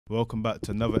Welcome back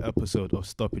to another episode of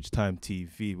Stoppage Time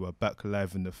TV. We're back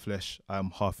live in the flesh.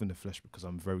 I'm half in the flesh because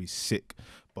I'm very sick,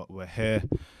 but we're here.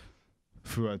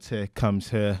 Fuad's here, Cam's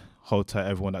here. Hold tight,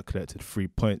 everyone that collected 3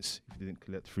 points. If you didn't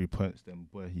collect 3 points, then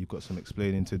boy, you've got some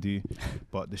explaining to do.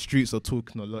 But the streets are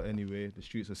talking a lot anyway. The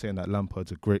streets are saying that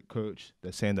Lampard's a great coach.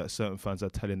 They're saying that certain fans are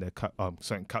telling their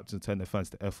certain captains are telling their fans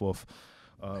to F off.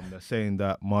 They're saying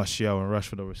that Martial and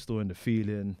Rashford are restoring the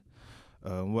feeling.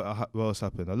 What else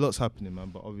happened? A lot's happening, man.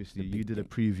 But obviously, you did a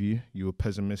preview. You were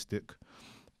pessimistic,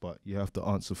 but you have to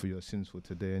answer for your sins for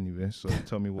today anyway. So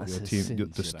tell me what your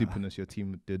team, the stupidness your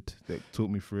team did.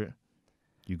 Talk me through it.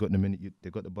 You got the minute.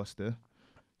 They got the bus there.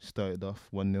 Started off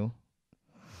 1-0.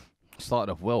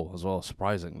 Started off well as well,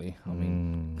 surprisingly. I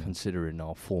mean, considering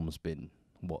our form's been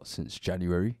since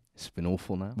January. It's been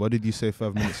awful now. What did you say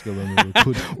 5 minutes ago when we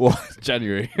recorded? What?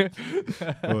 January.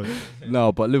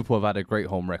 No, but Liverpool have had a great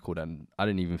home record, and I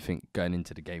didn't even think going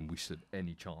into the game we stood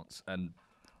any chance. And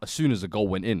as soon as the goal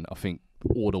went in, I think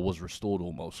order was restored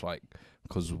almost,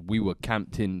 because we were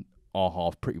camped in our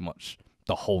half pretty much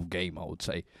the whole game, I would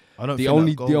say. The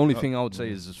only thing I would say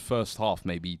is this first half,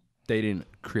 maybe they didn't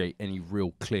create any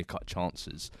real clear-cut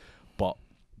chances, but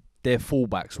their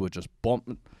fullbacks were just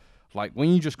bombed. Like, when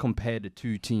you just compare the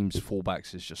two teams'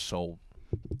 fullbacks, it's just so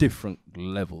different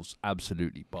levels,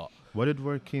 absolutely. But what did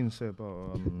Roy Keane say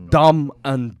about... dumb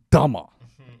and dumber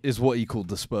is what he called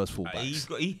the Spurs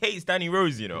fullbacks. He hates Danny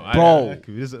Rose, you know. Bro.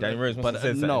 Danny Rose must have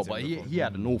said something. No, but he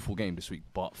had an awful game this week.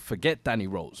 But forget Danny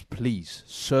Rose, please.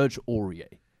 Serge Aurier,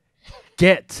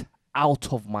 get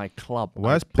out of my club.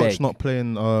 Why is Poch not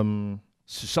playing...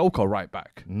 Sissoko right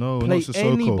back? No, play not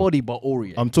Sissoko. Anybody but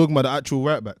Aurier. I'm talking about the actual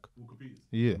right back.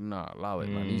 Yeah. Nah, allow it,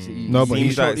 man. He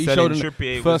showed in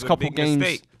the first couple games.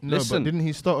 Mistake. No, Listen, but didn't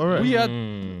he start alright? we had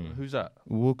who's that?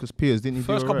 Walker-Peters, didn't he?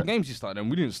 First do couple alright? games he started, and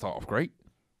we didn't start off great.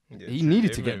 Yeah, He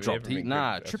needed to get we dropped. haven't been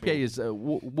good, Trippier is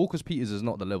Walker-Peters is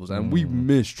not the levels, and we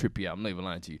miss Trippier. I'm not even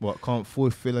lying to you. What, can't Foy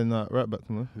fill in that right back,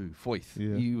 man? Who? Foyth.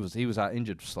 Yeah. He was out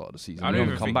injured for the start of the season. I He don't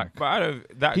never even come think, back. but I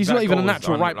don't. He's that not even a goal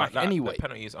natural is right back anyway. That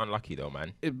penalty is unlucky though,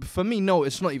 man. For me, no,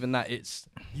 it's not even that. It's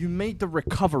you made the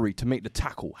recovery to make the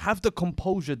tackle. Have the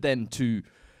composure then to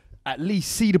at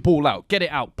least see the ball out, get it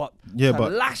out. But Yeah, but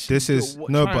this is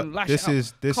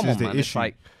the issue.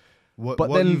 Like,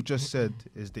 what you've just said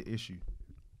is the issue.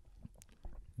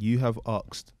 You have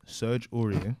asked Serge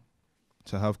Aurier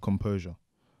to have composure,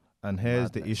 and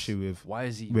here's the issue with why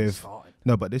is he even starting?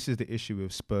 No, but this is the issue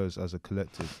with Spurs as a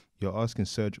collective. You're asking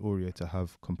Serge Aurier to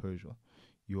have composure.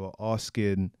 You are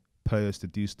asking players to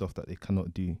do stuff that they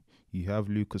cannot do. You have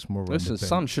Lucas Moura. Listen,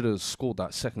 Son should have scored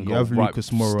that second goal. You have Lucas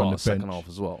Moura on the second bench. half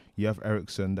as well. You have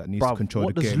Ericsson that needs to control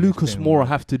the game. What does Lucas Moura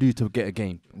have to do to get a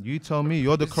game? You tell me.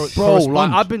 You're the bro.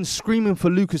 Like, I've been screaming for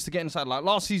Lucas to get inside. Like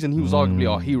last season, he was arguably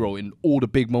our hero in all the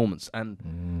big moments,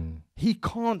 and he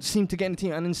can't seem to get in the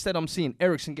team. And instead, I'm seeing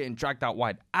Ericsson getting dragged out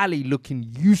wide, Ali looking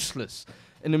useless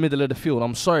in the middle of the field.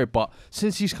 I'm sorry, but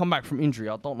since he's come back from injury,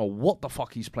 I don't know what the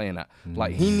fuck he's playing at.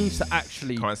 Like, he needs to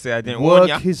actually work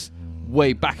his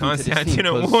way back into this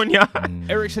team.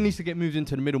 Ericsson needs to get moved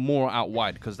into the middle more out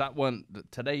wide, because that weren't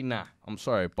today. Nah, I'm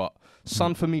sorry, but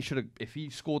Son for me should have. If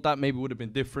he scored that, maybe would have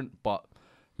been different. But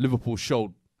Liverpool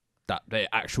showed that they're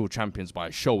actual champions by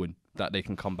showing that they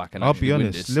can come back and. I'll actually be win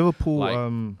honest, this. Liverpool.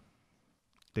 Like,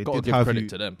 They gotta did give have credit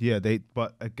to them. Yeah,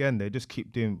 but again, they just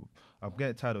keep doing. I'm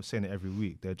getting tired of saying it every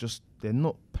week. They're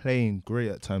not playing great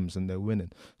at times, and they're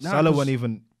winning. Salah wasn't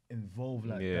even involved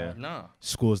like that. Nah.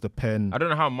 Scores the pen. I don't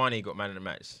know how Mane got man of the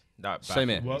match. Same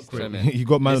here. He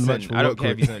got man of the match. I don't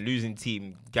care if he's on a losing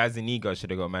team. Gazzaniga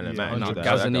should have got man of the match. No,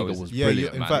 Gazzaniga was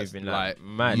brilliant. In fact,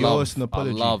 mad. You owe us an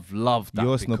apology. I love that. You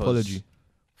owe us an apology.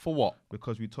 For what?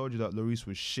 Because we told you that Lloris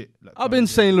was shit. I've been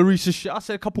saying Lloris is shit. I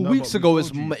said a couple weeks ago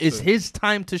it's his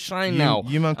time to shine now.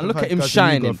 You man, and look at him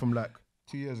shining. From like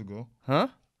 2 years ago. Huh?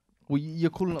 Well, you're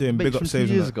calling up Doing the big bench up from 2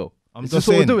 saves years ago. I'm Is just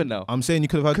this what saying, we're doing now? I'm saying you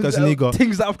could have had Gazzaniga.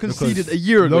 Things that I've conceded a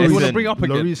year ago. You want to bring up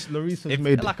again? Lloris has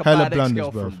made like a hella bad blunders,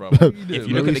 ex-girlfriend, bro. If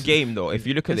you look at the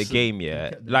game,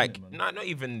 though, like, not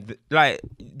even, like,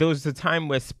 there was a time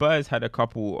where Spurs had a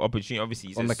couple opportunities,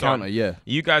 obviously. On the counter, yeah.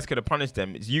 You guys could have punished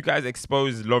them. You guys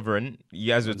exposed Lovren.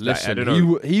 You guys were, like, I Listen, don't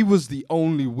know. he was the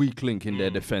only weak link in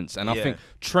their defence. And I think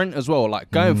Trent as well, like,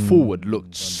 going forward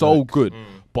looked so good.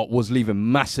 But was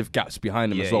leaving massive gaps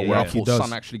behind him as well, where I thought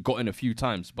Son actually got in a few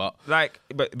times. But like,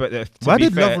 but why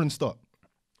did Lovren stop?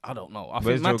 I don't know. I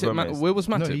think where was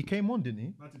Matip? No, he came on, didn't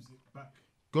he? Back.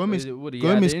 Gomez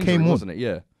came on, wasn't it?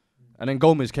 Yeah. And then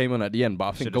Gomez came on at the end, but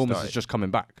I think Gomez is just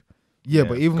coming back. Yeah,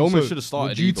 but even Gomez so, should have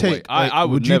started. Would you take? I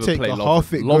would you never take play a Lovren.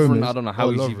 half-fit Lovren, Gomez I don't know how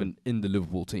or he's Lovren? even in the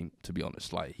Liverpool team. To be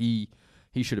honest, like he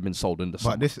should have been sold in the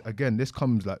summer. But this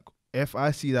comes like if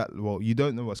I see that, well, you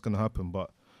don't know what's going to happen,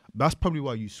 but that's probably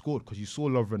why you scored, because you saw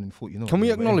Lovren and thought, you know. Can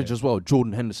we acknowledge as well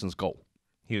Jordan Henderson's goal?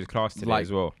 He was class today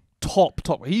as well.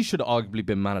 Top. He should have arguably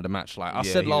been man of the match. Like I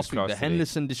said last week, the today.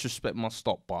 Henderson disrespect must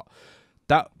stop. But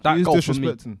that goal for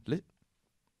me.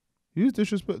 He was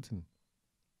disrespecting.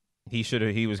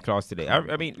 He was class today.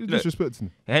 I mean, look, disrespecting.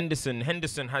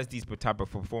 Henderson has these type of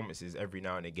performances every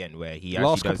now and again where he actually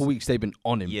last couple of weeks they've been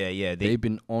on him. Yeah, they've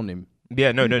been on him.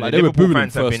 Yeah, no. Like, The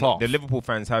Liverpool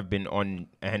fans have been on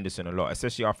Henderson a lot,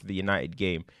 especially after the United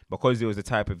game, because it was the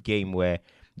type of game where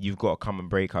you've got to come and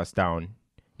break us down.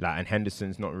 Like, and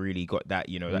Henderson's not really got that,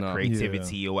 that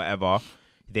creativity or whatever.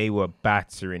 They were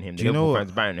battering him. The Liverpool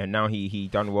fans battering, and now he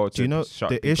done well to shut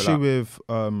the people issue up. with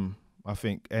I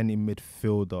think any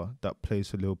midfielder that plays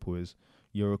for Liverpool is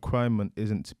your requirement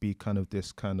isn't to be kind of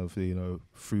this kind of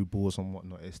through balls and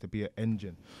whatnot. It's to be an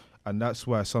engine, and that's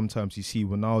why sometimes you see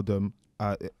Ronaldo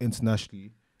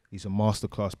internationally. He's a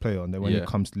masterclass player, and then when it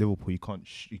comes to Liverpool, you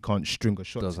can't string a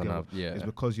shot together. It's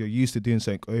because you're used to doing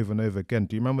something over and over again.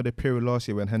 Do you remember the period last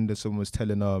year when Henderson was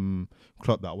telling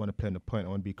Klopp that I want to play on the point, I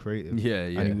want to be creative? And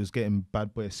he was getting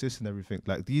bad boy assists and everything.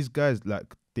 Like, these guys,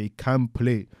 like, they can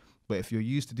play, but if you're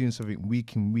used to doing something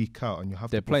week in, week out, and you have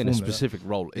they're to playing a perform specific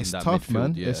role in that tough, midfield,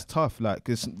 man. Yeah. It's tough. Like,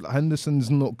 Henderson's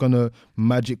not gonna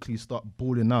magically start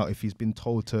balling out if he's been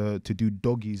told to do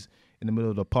doggies in the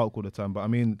middle of the park all the time. But I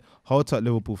mean, hold tight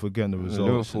Liverpool for getting the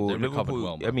results. Liverpool.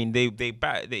 Well, I mean, they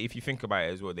battered. If you think about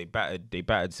it as well, they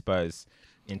battered Spurs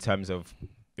in terms of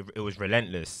it was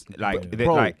relentless. Like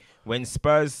when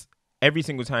Spurs. Every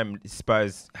single time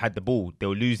Spurs had the ball,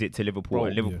 they'll lose it to Liverpool,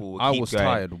 and Liverpool would keep going. I was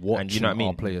tired watching and you know what I mean?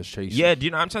 Our players chasing. Yeah, do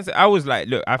you know what I'm trying to say? I was like,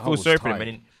 look, I feel sorry for him.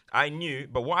 And I knew,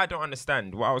 but what I don't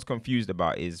understand, what I was confused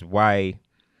about is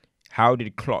how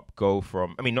did Klopp go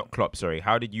from,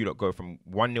 how did you lot go from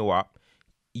 1-0 up?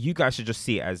 You guys should just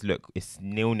see it as, look, it's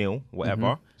 0-0,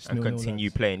 whatever, and continue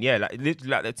playing. Yeah, like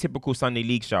the typical Sunday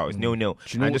League shout, it's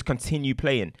 0-0, and just continue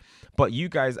playing. But you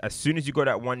guys, as soon as you got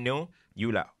that 1-0, you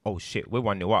were like, oh shit, we're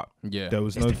 1-0 up. Yeah, there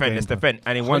was let's defend.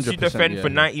 And then once you defend for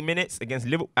 90 minutes against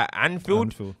Liverpool at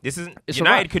Anfield, this isn't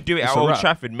United could do it at Old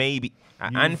Trafford, maybe.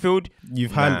 At Anfield,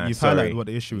 you've highlighted what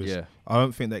the issue is. Yeah. I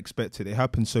don't think they expected it. It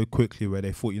happened so quickly where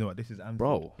they thought, you know what, this is Anfield.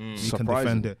 Bro, you can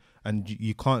defend it, and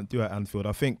you can't do it at Anfield.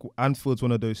 I think Anfield's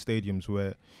one of those stadiums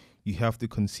where you have to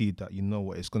concede that, you know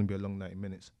what, it's going to be a long 90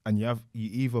 minutes, and you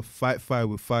either fight fire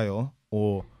with fire,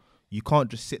 or you can't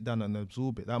just sit down and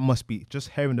absorb it. That must be, just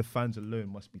hearing the fans alone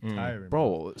must be tiring.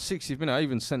 Bro, 60th minute, I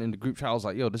even sent in the group chat, I was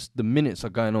like, yo, the minutes are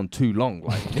going on too long.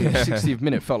 Like, 60th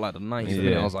minute felt like the 90th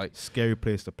minute. I was like, scary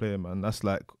place to play, man. That's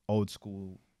like old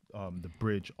school, the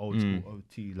bridge, old school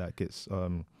OT. Like, it's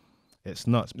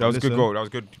nuts. That was a good goal. That was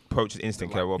good poach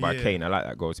instinct by Kane. I like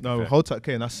that goal. No, hold tight,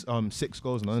 Kane. That's 6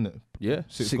 goals now, isn't it? Yeah,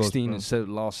 16 instead of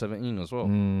last 17 as well. How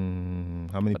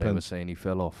many pens? They were saying he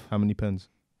fell off. How many pens?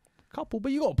 Couple,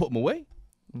 but you got to put them away.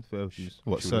 What?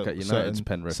 Should we look at United's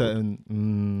pen record? Should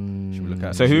we look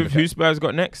at? So who Spurs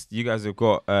got next? You guys have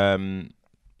got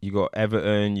you got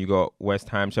Everton, you got West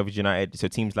Ham, Sheffield United. So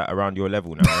teams like around your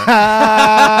level now,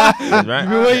 right?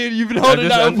 Right? You've been holding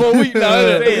that for a week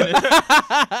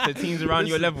now. So teams around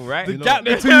your level, right? The gap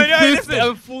between 50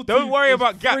 and 40. Don't worry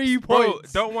about gaps, 3 bro.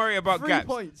 points. Don't worry about 3 gaps.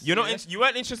 points. You're not. You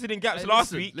weren't interested in gaps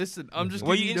last week. Listen, I'm just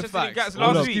Were giving you you the interested in facts. gaps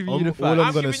last week? I'm giving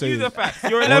you the facts.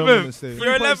 You're 11th.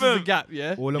 You're 11th. Gap,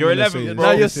 yeah. You're 11th.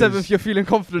 Now you're 7th. You're feeling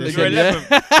confident You're again.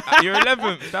 11th. You're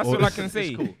 11th. That's all I can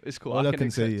say. It's cool. All I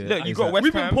can say. Look, you got West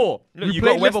We've been Ham. poor. Look, you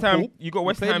got West Ham. You got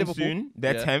West Ham soon.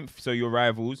 They're 10th, so you're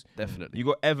rivals. Definitely. You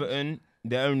got Everton.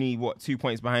 They're only 2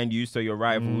 points behind you, so you're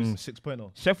rivals. 6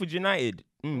 points. Sheffield United.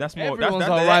 That's more. Everyone's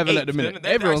our rival at the minute.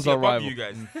 Everyone's our rival. You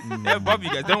guys. They're above you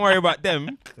guys. Don't worry about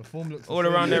them. The form looks all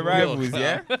around their rivals.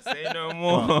 Yeah. Say no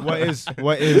more. What is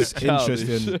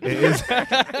interesting? It's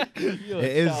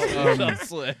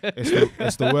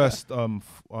the worst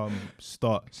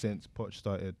start since Poch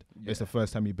started. It's the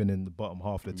first time you've been in the bottom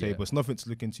half of the table. It's nothing to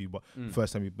look into, but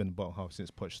first time you've been in the bottom half since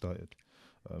Poch started.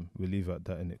 We'll leave it at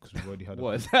that, innit? Because we've already had.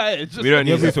 What is that? We don't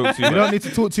need to talk too much. We don't need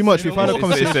to talk too much. We've had a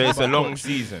conversation. It's a long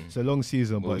season. It's a long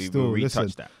season, but still, listen.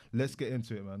 That. Let's get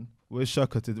into it, man. Where's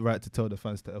Xhaka to tell the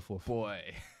fans to F off? Boy,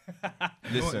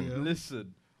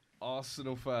 listen,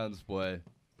 Arsenal fans, boy.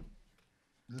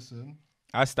 Listen,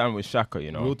 I stand with Xhaka.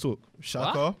 You know, real talk.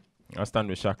 Xhaka. I stand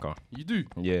with Xhaka. You do?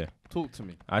 Yeah. Talk to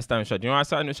me. I stand with Xhaka. You know, I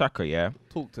stand with Xhaka. Yeah.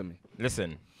 Talk to me.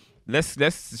 Listen, let's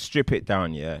strip it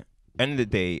down. Yeah. End of the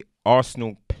day,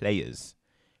 Arsenal players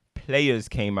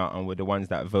came out and were the ones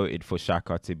that voted for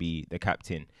Xhaka to be the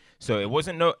captain. So it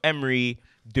wasn't no Emery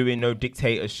doing no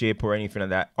dictatorship or anything like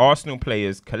that. Arsenal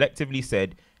players collectively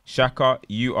said, Xhaka,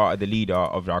 you are the leader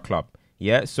of our club.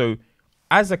 Yeah. So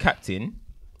as a captain,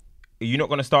 you're not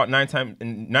going to start 9 times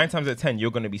out of 10.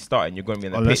 You're going to be starting. You're going to be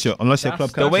in the pitch. Unless you're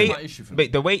club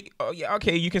captain. The way, oh yeah,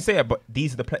 okay, you can say it, but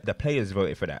these are the players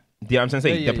voted for that. Do you know what I'm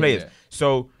saying? The players.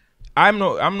 So I'm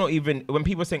not even, when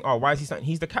people are saying, oh, why is he starting?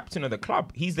 He's the captain of the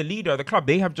club. He's the leader of the club.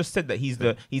 They have just said that he's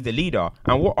the leader.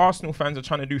 And what Arsenal fans are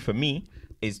trying to do for me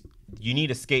is, you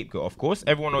need a scapegoat. Of course,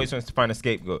 everyone always wants to find a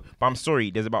scapegoat. But I'm sorry,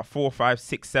 there's about 4, 5,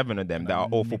 6, 7 of them that are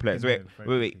awful players.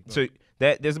 Wait. So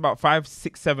there's about 5,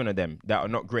 6, 7 of them that are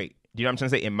not great. Do you know what I'm trying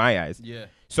to say? In my eyes. Yeah.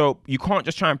 So you can't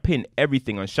just try and pin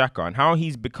everything on Xhaka and how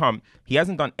he's become. He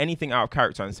hasn't done anything out of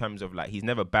character in terms of, like, he's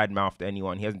never badmouthed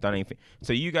anyone. He hasn't done anything.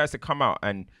 So you guys to come out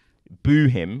and boo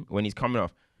him when he's coming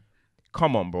off.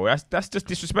 Come on, bro. That's just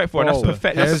disrespectful. Bro, and that's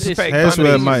pathetic. Here's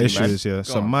where my issue is. Yeah.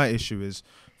 So my issue is,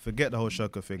 forget the whole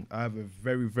Xhaka thing. I have a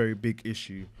very, very big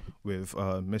issue with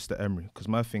Mr. Emery, because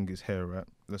my thing is here, right?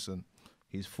 Listen,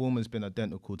 his form has been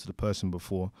identical to the person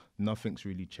before. Nothing's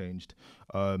really changed.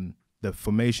 The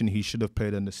formation he should have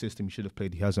played and the system he should have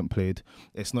played, he hasn't played.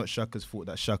 It's not Xhaka's fault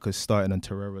that Xhaka's starting and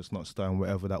Torreira's not starting,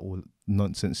 whatever that all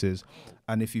nonsense is.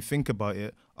 And if you think about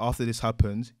it, after this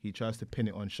happens, he tries to pin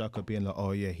it on Xhaka, being like,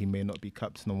 oh yeah, he may not be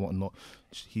captain and whatnot.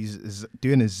 He's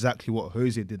doing exactly what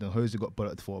Jose did, and Jose got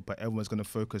bulleted for, but everyone's going to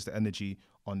focus the energy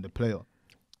on the player.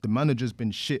 The manager's been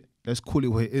shit. Let's call it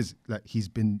what it is. Like, he's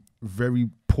been very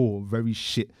poor, very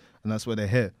shit, and that's why they're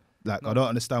here. Like, I don't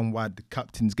understand why the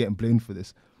captain's getting blamed for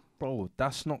this. Bro,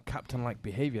 that's not captain-like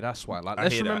behavior. That's why. Like,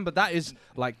 let's remember that is,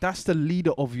 like, that's the leader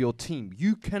of your team.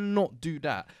 You cannot do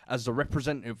that as the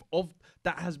representative of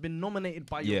that has been nominated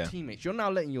by your teammates. You're now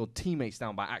letting your teammates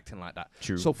down by acting like that.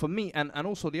 True. So for me, and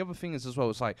also the other thing is as well,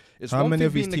 it's like, it's how one many thing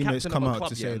of his being the teammates captain come of a out club,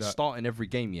 to say and that? starting every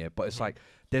game, but it's like,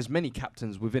 there's many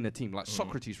captains within a team. Like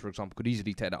Socrates, for example, could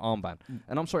easily take the armband.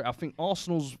 And I'm sorry, I think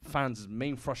Arsenal's fans'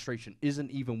 main frustration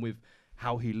isn't even with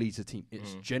how he leads a team.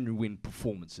 It's genuine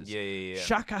performances. Yeah.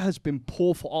 Xhaka has been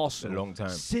poor for Arsenal a long time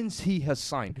since he has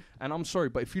signed. And I'm sorry,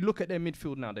 but if you look at their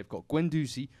midfield now, they've got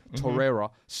Guendouzi, Torreira,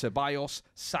 Ceballos,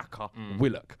 Saka,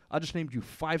 Willock. I just named you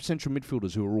 5 central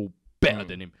midfielders who are all better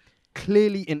than him.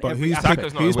 Clearly in every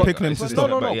aspect. Who's picking him to stop?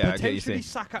 No. Potentially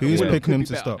Saka. Who's picking him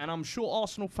to stop? And I'm sure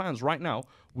Arsenal fans right now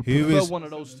would prefer one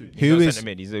of those two.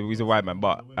 He's a wide man,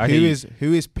 but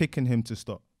who is picking him to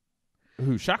stop?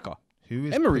 Who? Xhaka. Who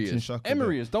is Emery is. Xhaka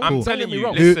Emery there? is. Don't I'm tell telling me you,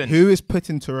 wrong. listen. Who is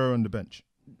putting Torreira on the bench?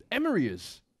 Emery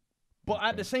is. But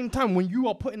at the same time, when you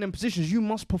are put in them positions, you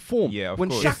must perform. Yeah, of when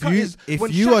course. Xhaka is, if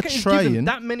when you Xhaka are is trying, given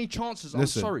that many chances,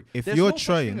 listen, I'm sorry. If There's you're no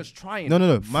trying, such thing as trying.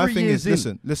 No. My 3 thing years is,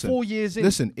 in, listen. 4 years in.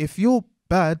 Listen, if you're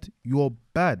bad, you're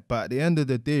bad. But at the end of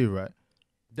the day, right?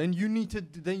 Then you need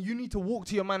to walk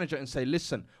to your manager and say,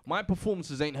 listen, my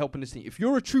performances ain't helping this team. If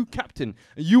you're a true captain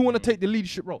and you want to take the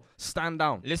leadership role, stand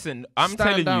down. Listen, I'm Stand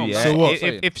telling down. you, yeah. So what?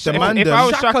 If I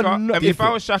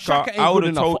was Xhaka, I would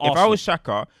have told. If If I was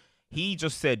Xhaka, he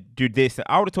just said, "Do this."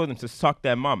 I would have told them to suck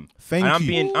their mum. Thank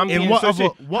you. I'm in being what so other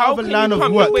serious. what How other can line you of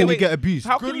come- work wait, can wait, he get abused?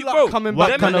 How Good can you, luck bro? coming What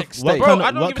back kind the of next what day. Bro, kind I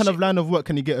of don't what give a kind of shit. line of work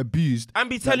can he get abused? And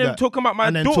be like telling him that? talking about my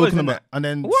and then daughters talking and about that. and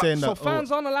then What? saying So that.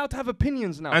 fans aren't allowed to have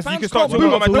opinions now. And so you Fans can start can't talking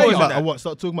boo about a my player. daughters and that. What?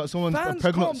 Start talking about someone's Fans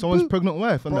pregnant, can't someone's boo- pregnant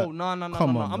wife. And Bro, that. no.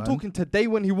 Come on, I'm man. talking today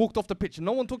when he walked off the pitch and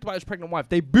no one talked about his pregnant wife.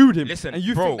 They booed him. Listen, and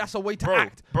you bro, think that's a way to bro,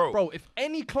 act? bro. If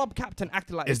any club captain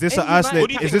acted like Is this, this an any isolate- United What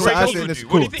do you Is think this Roy an Keane isolate would this do?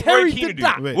 What do you cool? think Terry Roy Keane did would do?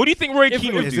 that. Wait. What do you think Roy If- Keane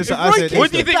if- would Is do? this an Roy isolate Keane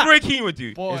What do you did think that- Roy Keane would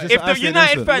do? Boy. Is this If an the isolated United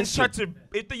incident? fans tried to boo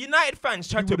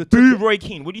would've boo took Roy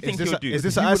Keane, what do you think he would do? Is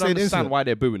this You an would isolated understand incident? why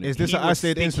they're booing Is it. this He an would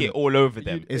isolated stink it incident? all over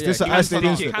them. Is this an he would isolated stink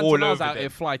incident? it all over out them. here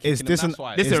fly Is kicking this them, an that's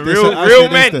why. is Listen, this real an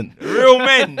isolated men, incident? real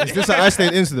men. Is this an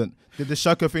isolated incident? Did the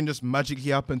Xhaka thing just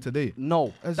magically happen today?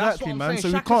 No, Exactly, man. So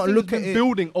we Shaka's can't thing look has at been it.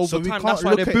 building over So we time. can't That's why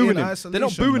look they're at it in booing him. They're not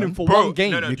isolation, booing him man. for Bro, one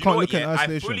game. No, You do you can't know what, look at yeah? I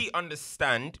isolation. fully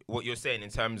understand what you're saying in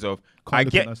terms of Can't I look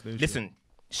at get. isolation. Listen,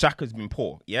 Shaka's been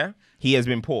poor. Yeah, he has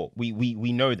been poor. We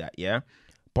know that. Yeah,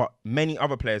 but many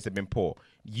other players have been poor.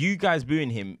 You guys booing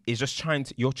him is just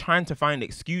you're trying to find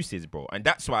excuses, bro, and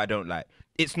that's why I don't like.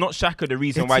 It's not Xhaka the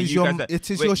reason why you guys. It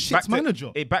is your shit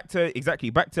manager. Back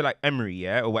to like Emery,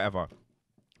 yeah, or whatever.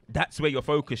 That's where your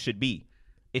focus should be.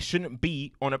 It shouldn't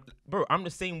be on a bro. I'm the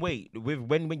same way with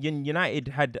when United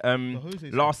had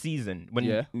last season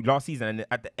and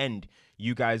at the end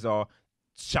you guys are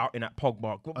shouting at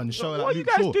Pogba. And shouting what at are you Luke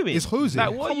guys Shaw. doing? It's Jose.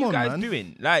 Like, what Come are you on, guys man.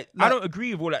 doing? Like, I Like, don't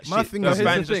agree with all that my shit. thing Those is, here's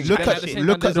fans the just thing. saying Look that at shit.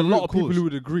 look at There's the a lot root of people cause. who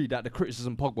would agree that the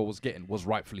criticism Pogba was getting was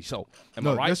rightfully so. Am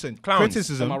I right? Listen, Clowns.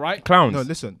 criticism. Am I right? Clowns. No,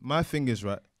 listen. My thing is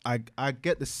right. I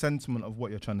get the sentiment of what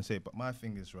you're trying to say, but my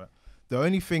thing is right. The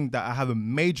only thing that I have a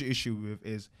major issue with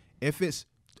is if it's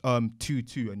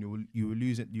 2-2 and you're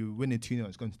losing, you're winning 2-0,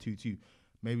 it's going to 2-2.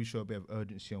 Maybe show a bit of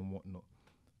urgency and whatnot.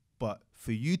 But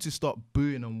for you to start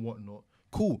booing and whatnot,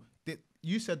 cool.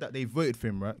 you said that they voted for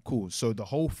him, right? Cool. So the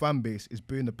whole fan base is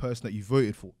booing the person that you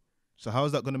voted for. So how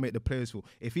is that going to make the players feel?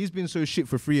 If he's been so shit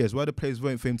for 3 years, why are the players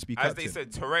voting for him to be captain? As they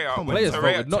said, Torreira. Players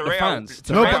voted, not the fans.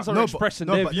 The No, fans but, are expressing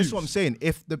their but views. this is what I'm saying.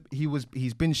 If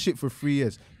he's been shit for 3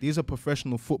 years, these are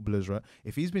professional footballers, right?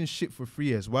 If he's been shit for 3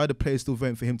 years, why are the players still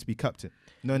voting for him to be captain,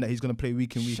 knowing that he's going to play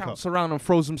week in week out? Shouts around and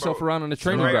throws himself around on the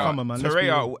training ground. Come on, man. Let's be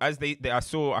Torreira, real. as I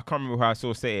saw, I can't remember how I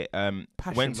saw say it.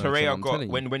 When Torreira got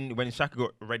when Xhaka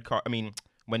got red card, I mean,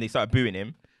 when they started booing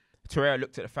him, Torreira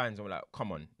looked at the fans and were like,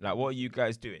 "Come on, like, what are you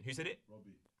guys doing?" Who said it?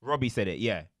 Robbie said it.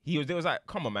 Yeah, they was like,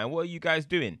 "Come on, man, what are you guys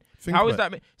doing?" How is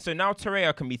that? So now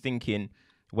Torreira can be thinking,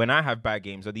 when I have bad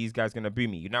games, are these guys gonna boo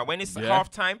me? Now, when it's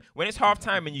halftime,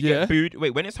 and you get booed. Wait,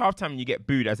 when it's halftime and you get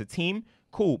booed as a team,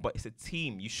 cool, but it's a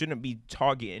team. You shouldn't be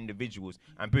targeting individuals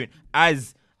and booing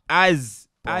as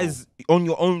on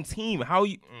your own team. How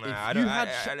you?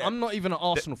 I'm not even an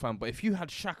Arsenal fan, but if you had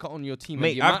Xhaka on your team,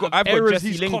 mate, I've got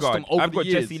Jesse Lingard.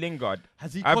 Jesse Lingard.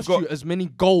 Has he cost you as many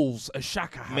goals as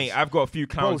Xhaka has? Mate, I've got a few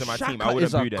clowns on my team. I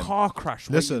wouldn't boo them. Car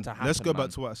crash. Listen, to happen, let's go back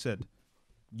to what I said.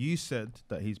 You said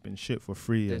that he's been shit for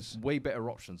 3 years. There's way better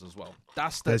options as well.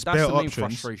 That's There's the better main options,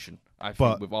 frustration, I think,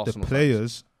 But with Arsenal the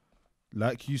players,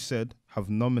 like you said, have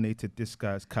nominated this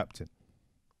guy as captain.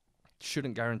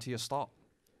 Shouldn't guarantee a start.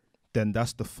 Then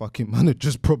that's the fucking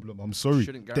manager's problem. I'm sorry.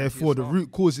 Therefore, the root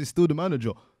cause is still the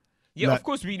manager. Yeah, of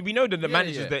course, we know that the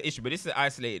manager's the issue, but this is an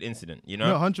isolated incident, you know?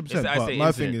 No, 100%. But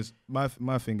my thing is,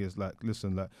 my thing is, like,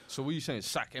 listen, like... So what are you saying?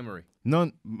 Sack Emery?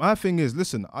 No, my thing is,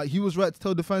 listen, he was right to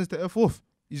tell the fans to F off.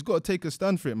 He's got to take a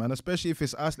stand for it, man, especially if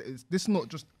it's isolated. This is not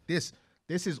just this.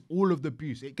 This is all of the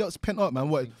abuse. It gets pent up, man.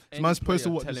 What? This man's supposed to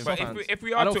what? If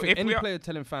we I are don't to... think any player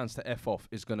telling fans to F off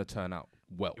is going to turn out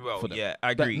well for them. Yeah,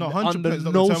 I agree. No, 100% under is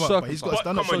not no gonna turn out, but he's circumstance. got to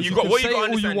stand up. Come on, You what can you say got to all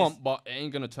understand you is... want, but it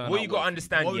ain't going to turn out What you got to well.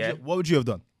 understand, yeah? What would you have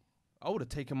done? I would have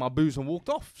taken my booze and walked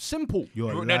off. Simple.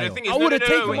 You're a No, liar. the thing is, I would have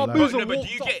taken my booze and but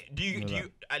walked off. do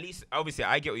you at least, obviously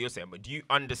I get what you're saying, but do you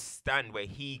understand where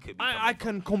he could be I coming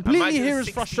can from? completely Imagine hear his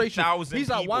frustration. 60,000 He's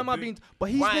like, why am I people being... But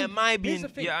he's why been, am I being... Here's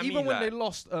the thing, yeah, I even mean, when like, they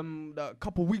lost a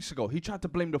couple of weeks ago, he tried to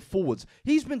blame the forwards.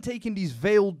 He's been taking these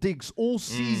veiled digs all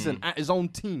season at his own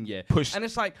team, And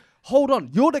it's like, hold on,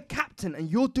 you're the captain and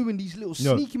you're doing these little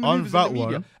sneaky maneuvers in the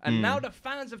media. And now the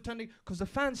fans have turned... Because the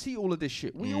fans see all of this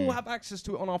shit. We all have access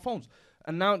to it on our phones.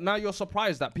 And now you're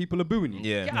surprised that people are booing you.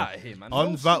 Yeah. Get out of here, man.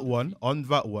 On that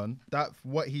one, that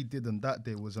what he did on that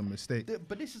day was a mistake.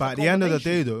 But this is But at the end of the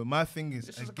day, though, my thing is,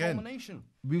 This is again, a culmination.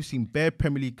 we've seen bare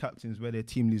Premier League captains where their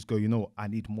team leads go, you know what, I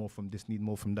need more from this, need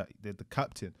more from that. They're the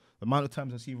captain. The amount of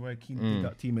times I see Roy Keane dig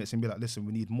out teammates and be like, listen,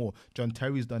 we need more. John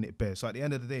Terry's done it bare. So at the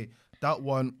end of the day, that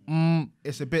one,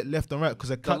 it's a bit left and right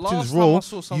because a captain's role,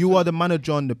 you are the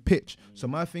manager on the pitch. So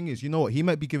my thing is, you know what, he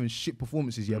might be giving shit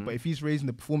performances, but if he's raising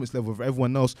the performance level of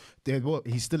everyone else, then what?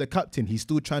 He's still a captain. He's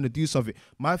still trying to do something.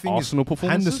 My thing Arsenal is,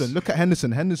 performances? Henderson, look at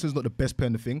Henderson. Henderson's not the best player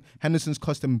in the thing. Henderson's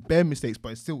cost him bare mistakes,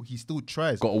 but he still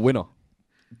tries. Got a winner.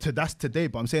 That's today,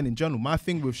 but I'm saying in general, my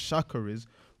thing with Xhaka is,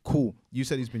 cool, you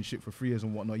said he's been shit for 3 years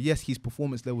and whatnot. Yes, his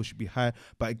performance level should be high,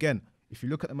 but again, if you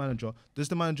look at the manager, does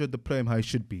the manager deploy him how he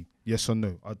should be? Yes or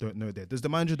no? I don't know there. Does the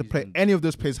manager deploy any of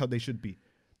those players how they should be?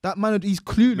 That manager, he's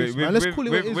clueless, man. Let's call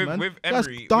it what it is, man. With That's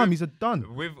Emery, dumb. He's a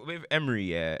done. With Emery,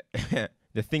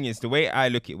 the thing is, the way I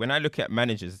look at, when I look at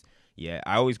managers, I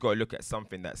always got to look at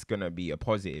something that's going to be a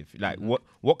positive. Like,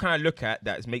 what can I look at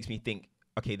that makes me think,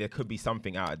 okay, there could be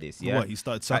something out of this, What, he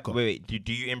started Saka? Wait,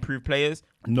 do you improve players?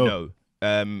 No.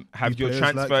 Have your players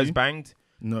transfers like you? banged?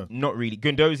 No. Not really.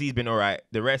 Gundozi's been all right.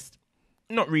 The rest,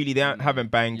 not really. They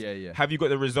haven't banged. Yeah. Have you got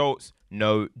the results?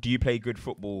 No. Do you play good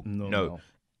football? No.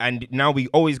 And now we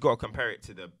always got to compare it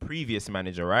to the previous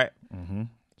manager, right?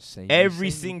 Same.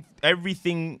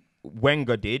 Everything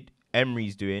Wenger did,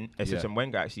 Emery's doing, except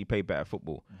Wenger actually played better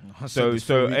football. So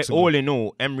all in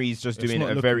all, Emery's just doing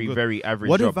a very, very average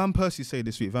What job. did Van Persie say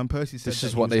this week? Van Persie said This that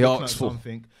is he what was they looking asked at for.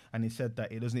 something, and he said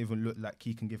that it doesn't even look like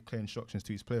he can give clear instructions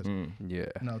to his players. Yeah.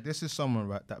 Now, this is someone,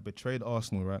 right, that betrayed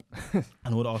Arsenal, right?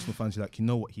 And all the Arsenal fans are like, you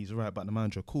know what, he's right about the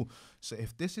manager. Cool. So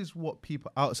if this is what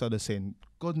people outside are saying,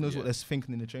 God knows what they're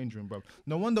thinking in the change room, bro.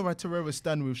 No wonder why Torreira's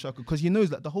standing with Xhaka, because he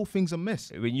knows that the whole thing's a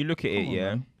mess. When you look at it,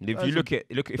 man. if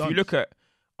you look at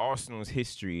Arsenal's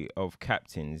history of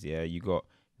captains, you got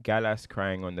Gallas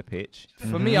crying on the pitch.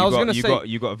 For me, I was going to say...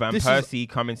 You got Van Persie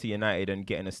coming to United and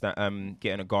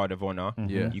getting a guard of honour.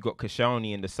 Yeah. You got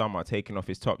Koscielny in the summer taking off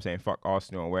his top saying fuck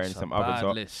Arsenal and wearing some other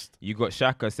top. List. You got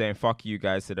Xhaka saying fuck you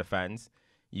guys to the fans.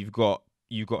 You've got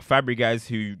Fabregas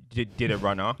who did a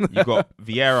runner. You got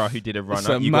Vieira who did a runner. It's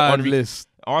a you mad got list.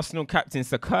 Arsenal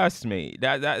captain's a curse, mate.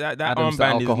 That Adam's armband is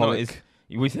not... alcoholic.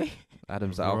 You would say?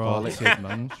 Adam's the alcoholic.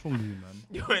 Man. What's wrong with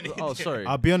you, man? Oh, sorry.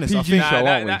 I'll be honest. I PG think show,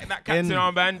 aren't we? that captain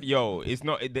armband, yo, it's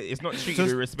not treated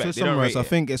with respect. To They don't summarize, rate I it.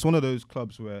 think it's one of those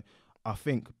clubs where I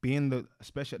think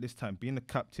especially at this time, being the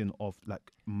captain of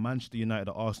like Manchester United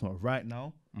or Arsenal right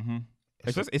now.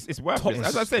 It's worthless.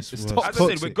 As I said,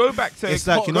 it's we go back to It's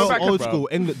like, you know, old bro. school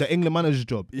the England manager's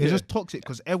job. Yeah. It's just toxic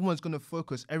because everyone's gonna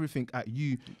focus everything at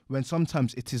you when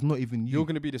sometimes it is not even you. You're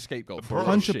going to be the scapegoat for Bro,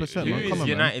 100%, Who man. Come is on,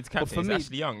 United's But captain? for It's me-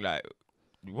 Ashley Young. Like,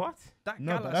 what?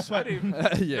 No, but that's why.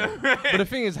 yeah. But the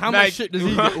thing is, how Like, much shit does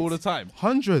he what? get all the time?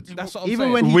 100. That's what I'm Even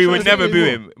saying. when he We tries would to never play boo well.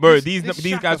 him, bro. This These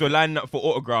Xhaka guys were lining up for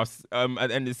autographs at the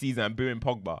end of the season and booing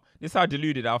Pogba. This is how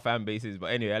deluded our fan base is. But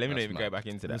anyway, let me not That's even mad. go back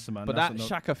into that. Listen, man, But that's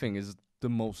that Xhaka thing is the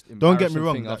most Don't get me embarrassing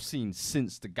wrong, thing like- I've seen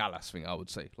since the Gallas thing, I would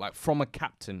say. Like, from a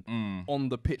captain on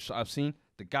the pitch that I've seen,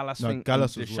 the Gallas No, thing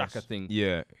Gallas and the was Xhaka worse. thing.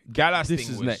 Yeah, Gallas This thing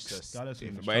is was next. just Gallas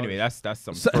thing was but anyway, that's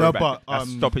some So- No, throwback. but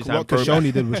That's stoppage time what throwback.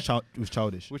 Koscielny did was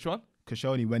childish. Which one?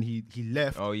 Koscielny when he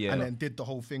left Oh, yeah. and then did the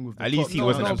whole thing with the At least top- he No,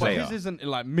 wasn't no, a but player. But his isn't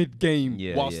like mid-game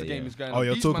Yeah, whilst yeah, the game yeah. is going Oh, on.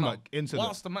 you're These talking men are- about incident.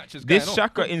 whilst the match is This going on.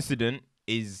 Xhaka incident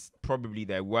is probably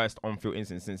their worst on-field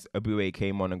incident since Abue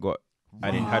came on and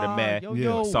had a mare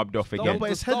yo, subbed off Don't again,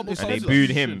 but it's head- double it's and they headless. booed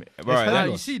him. Bro, headless. Now,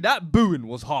 you see, that booing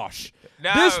was harsh.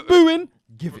 Nah, This booing,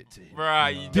 give it to him.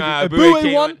 Right, Give nah, it. A Abue booing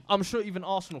came one, on. I'm sure even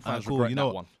Arsenal fans cool. regret You know,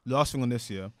 that one. last thing on this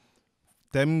year,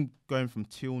 them going from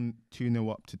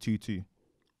 2-0 up to 2-2.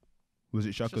 Was it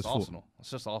It's Xhaka's just fault? Arsenal. It's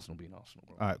just Arsenal being Arsenal,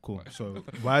 bro. All right, cool. So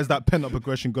why is that pent-up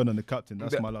aggression gone on the captain?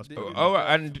 That's my last point. Oh,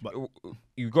 and But-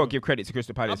 you got to give credit to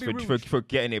Crystal Palace I'll be for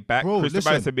getting it back. Bro, Crystal listen.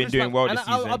 Palace have been doing well And this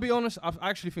I'll season. be honest, I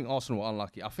actually think Arsenal were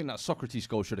unlucky. I think that Socrates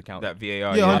goal should have counted. That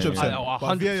VAR, Yeah, I- 100%. I- But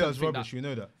 100% VAR is think rubbish. that- We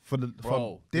know that. From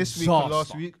Bro, this week and last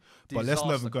disaster. week. But let's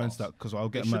not even go into Disaster that because I'll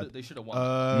They get should have- mad. They should have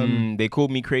won. They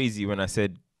called me crazy when I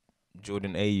said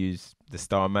Jordan Ayew's the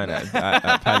star man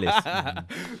at Palace.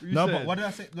 No, but what did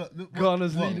I say? Look,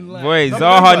 Ghana's leading line. Boy, No,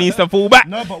 Zaha but- needs to fall back.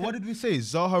 No, but what did we say?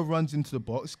 Zaha runs into the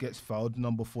box, gets fouled,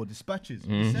 number 4 dispatches.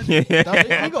 We said Yeah. it. That's what He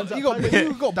got happens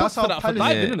at booked Palace. for That's how that for Palace.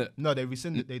 diving, Yeah. innit? No, they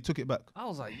rescinded. They took it back. I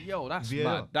was like, yo, that's VAR.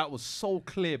 mad. That was so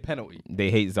clear penalty. They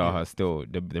hate Zaha still.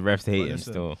 The refs hate him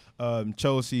listen, still.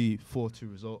 Chelsea 4-2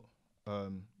 result.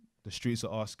 The streets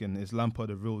are asking: is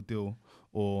Lampard a real deal,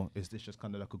 or is this just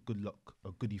kind of like a good luck, a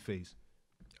goodie phase,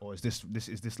 or is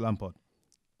this Lampard?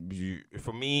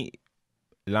 For me,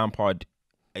 Lampard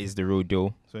is the real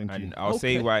deal, Thank and you. I'll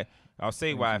say Okay. why. I'll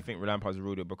say why I think Lampard's the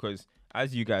real deal because,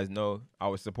 as you guys know, I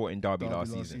was supporting Derby,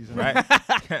 last season, right?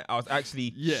 I was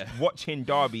actually watching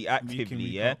Derby actively.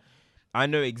 week Yeah, out. I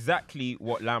know exactly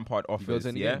what Lampard You go offers. to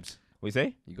any Yeah, games? what you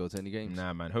say? You go to any games?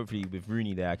 Nah, man. Hopefully with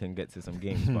Rooney there, I can get to some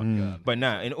games. Mm. But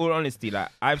nah, in all honesty, like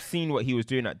I've seen what he was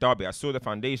doing at Derby. I saw the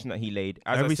foundation that he laid.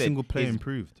 As I Every said, single player his-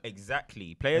 improved.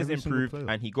 Exactly. Players Every single improved,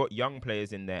 player. and he got young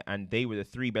players in there, and they were the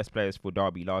 3 best players for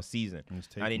Derby last season. He's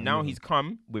taken And them now over. he's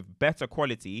come with better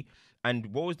quality.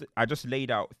 And what was I just laid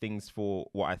out things for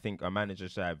what I think a manager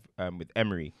should have with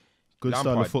Emery. Good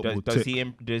style of football. Does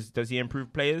tick. he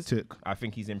improve players? Tick. I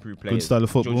think he's improved players. Good style of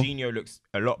football. Jorginho looks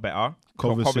a lot better.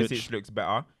 Kovacic. Kovacic looks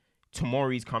better.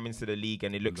 Tomori's come into the league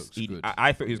and it looks good.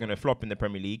 I thought he was going to flop in the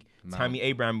Premier League. Mount. Tammy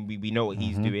Abraham, we know what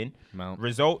he's doing. Mount.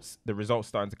 The results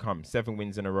starting to come. 7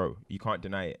 wins in a row. You can't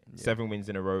deny it. 7 wins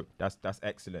in a row. That's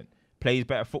excellent. Plays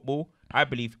better football. I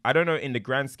believe. I don't know in the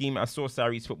grand scheme. I saw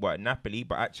Sarri's football at Napoli,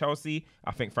 but at Chelsea, I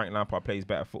think Frank Lampard plays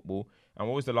better football. And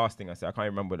what was the last thing I said? I can't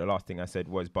remember what the last thing I said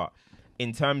was, but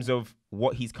in terms of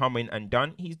what he's come in and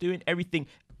done, he's doing everything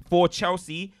for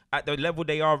Chelsea at the level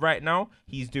they are right now.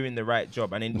 He's doing the right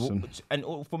job. And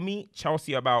for me,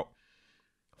 Chelsea are about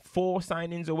 4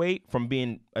 signings away from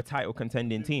being a title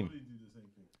contending team.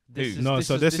 This No,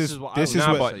 so this is what this I is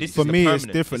would what say. this for is a me it's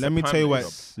permanent- different. it's Let a me tell you permanent why.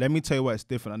 job. Let me tell you why it's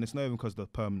different, and it's not even because the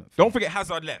permanent. Don't forget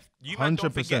Hazard left. You man,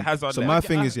 don't forget 100%. Hazard So left. my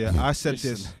thing is, yeah, I said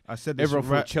this. Everyone thought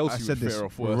right. Chelsea I said would this fare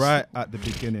off worse. right at the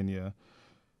beginning, yeah.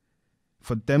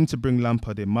 For them to bring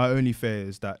Lampard in, my only fear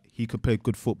is that he could play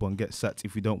good football and get sacked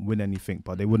if we don't win anything,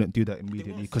 but they wouldn't do that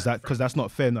immediately because that's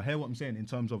not fair. Now, hear what I'm saying in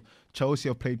terms of Chelsea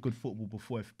have played good football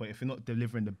before, but if you're not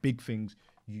delivering the big things,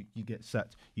 you get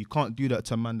sacked. You can't do that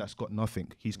to a man that's got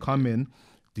nothing. He's come in.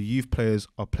 The youth players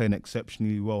are playing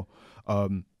exceptionally well.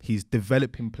 He's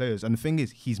developing players. And the thing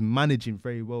is, he's managing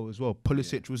very well as well.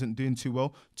 Pulisic wasn't doing too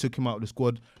well. Took him out of the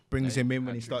squad. Brings him in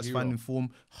when he starts finding form.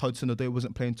 Hudson-Odoi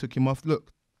wasn't playing. Took him off.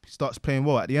 Look, he starts playing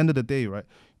well. At the end of the day, right,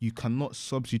 you cannot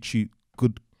substitute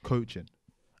good coaching.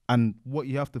 And what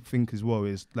you have to think as well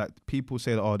is, like, people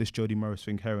say that, oh, this Jody Morris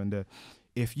thing here and there.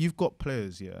 If you've got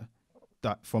players, yeah,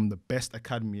 that from the best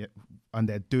academy and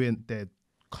they're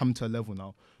come to a level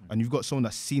now, and you've got someone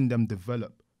that's seen them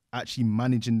develop actually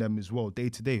managing them as well day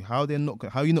to day. How are you not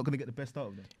going to get the best out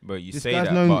of them? But you This say guy's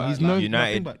that, known- but he's known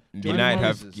United, nothing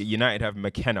but United have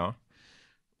McKenna.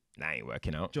 That ain't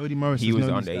working out. Jody Morris. He has was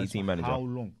known the these under guys 18 for manager. How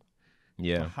long?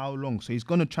 Yeah. For how long? So he's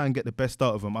gonna try and get the best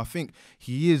out of him. I think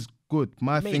he is good.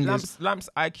 My Mate, thing is. Lamp's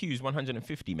IQ is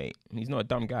 150, mate. He's not a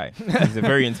dumb guy. He's a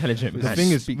very intelligent man. The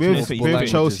thing is, Speaks with multiple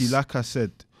languages. Chelsea, like I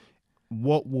said,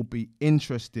 what will be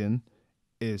interesting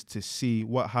is to see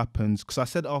what happens. Because I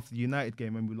said after the United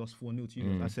game when we lost 4-0 to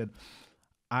you guys, I said,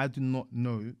 I do not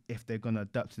know if they're going to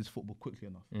adapt to this football quickly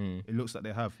enough. It looks like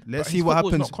they have. Let's see what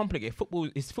happens. Not complicated. Football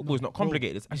is not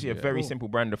complicated. It's actually a very simple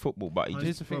brand of football, but he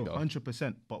just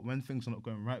 100%. But when things are not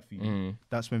going right for you,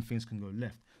 that's when things can go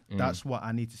left. That's what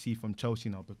I need to see from Chelsea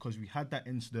now, because we had that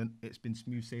incident. It's been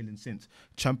smooth sailing since.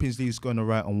 Champions League's going all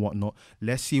right and whatnot.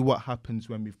 Let's see what happens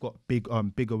when we've got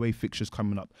big away fixtures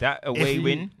coming up. That away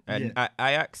win and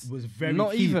Ajax was very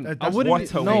not key. even. I That's wouldn't.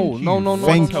 what a No. win.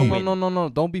 Thank you. No.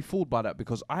 Don't be fooled by that,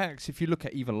 because Ajax, if you look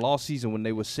at even last season when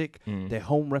they were sick, their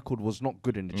home record was not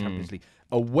good in the Champions League.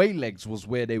 Away legs was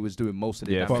where they was doing most of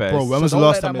the damage. But bro, when was the don't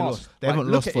last let time that they mask. lost? They haven't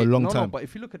look lost at for a it. long No, time. but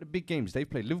if you look at the big games, they've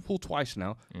played Liverpool twice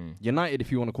now, United,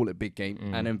 if you want to call it a big game,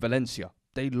 and then Valencia.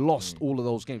 They lost all of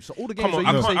those games. So all the games Come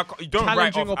where on, you don't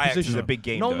write challenging off Ajax as opposition. a big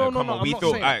game. No, though. no, Come on, I'm we not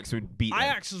thought saying- Ajax would beat them.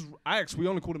 Ajax, we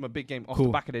only called him a big game off Cool.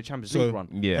 the back of their Champions So, League run.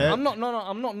 Yeah. I'm not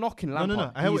knocking Lampard.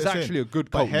 no. I hear what He's you're actually saying. a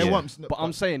good But coach. here Yeah. once- But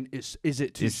I'm saying, is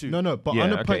it too soon? No, but Yeah, on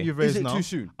the point okay. you've raised Is it now, too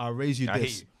soon? I'll raise you I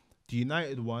this. hate The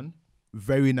United one,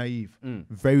 very naive.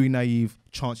 Very naive.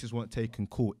 Chances weren't taken.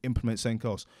 Cool. Implement something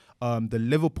else. The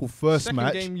Liverpool first Second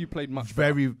match, game you played much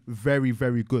very, very,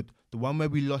 very good. The one where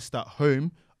we lost at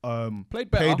home,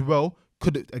 Played better. played well.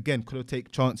 Could have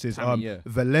taken chances. Yeah.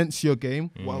 Valencia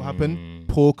game, what happened?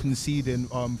 Poor conceding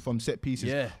from set pieces.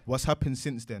 Yeah. What's happened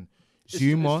since then? It's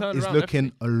Zuma turned is around,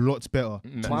 looking a lot better.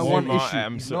 My Zuma, one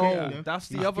I'm issue. sorry. No, that's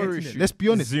the He's other getting it. issue. Let's be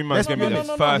honest. Zuma's Let's gonna be be the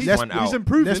honest. first Let's- one He's out.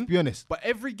 improving. Let's be honest. But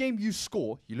every game you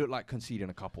score, you look like conceding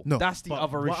a couple. No, That's the but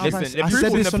other what issue. I'm Listen, I the said proof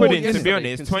in this the on pudding, to be yesterday.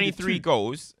 honest, Conceded 23 two.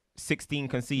 goals, 16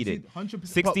 conceded. 100%.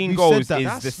 16 But we goals said that. is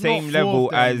That's the not same four level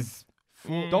of them. as...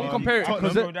 Don't compare it,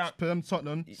 because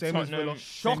Tottenham, same as Tottenham. Villa,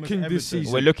 Shocking same as this Everton.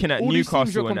 season. We're looking at All these teams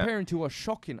Newcastle you're and that. comparing to are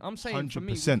shocking. I'm saying for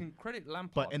me, we 100%. can credit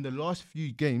Lampard. But in the last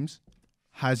few games,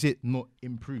 has it not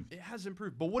improved? It has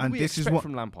improved. But what And do we this is expect what-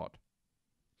 from Lampard?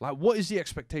 Like, what is the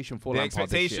expectation for The Lampard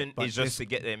this year? expectation But is just this- to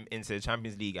get them into the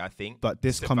Champions League, I think. But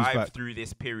this comes survive back. through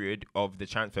this period of the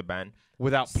transfer ban.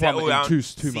 Without Settle plummeting down, too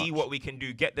see much. what we can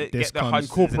do. Get the This comes-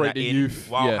 Hudsons Incorporate and that the in, youth,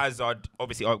 while yeah. Hazard,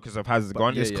 obviously, because of Hazard But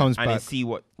gone, this comes and then back see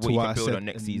what to you what can I build said on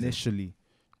next season. initially.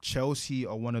 Chelsea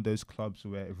are one of those clubs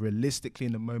where realistically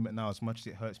in the moment now, as much as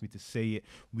it hurts me to say it,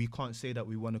 we can't say that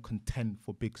we want to contend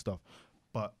for big stuff.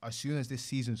 But as soon as this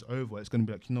season's over, it's going to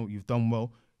be like, you've done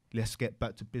well. Let's get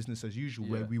back to business as usual,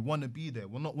 where we want to be there.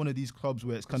 We're not one of these clubs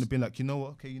where it's kind of been like,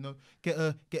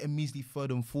 get a measly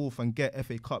third and fourth and get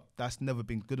FA Cup. That's never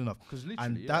been good enough.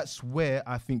 And that's where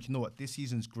I think, this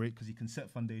season's great because you can set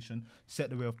foundation, set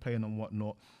the way of playing and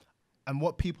whatnot. And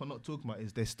what people are not talking about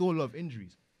is there's still a lot of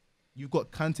injuries. You've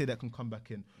got Kante that can come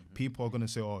back in. People are going to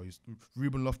say,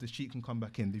 Ruben Loftus-Cheek can come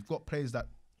back in. They've got players that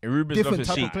Ruben different type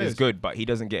of Loftus-Cheek players. is good, but he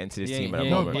doesn't get into this He team ain't- at the he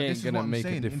No, ain't- moment. but he this is gonna what I'm make a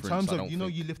saying. In difference, terms I of, don't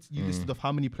think. you listed off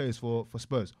how many players for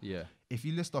Spurs. Yeah. If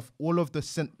you list off all of the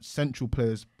central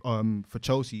players for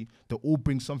Chelsea, they all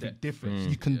bring something different. So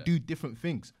you can do different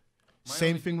things.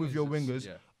 Same thing with your wingers.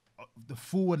 The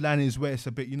forward line is where it's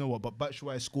a bit, but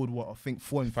Batshuayi scored I think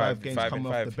 4 and 5 games coming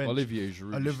off the bench. Olivier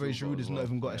Giroud has not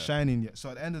even got a shine in yet. So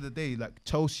at the end of the day, like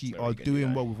Chelsea are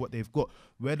doing well with what they've got.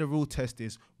 Where the real test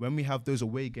is, when we have those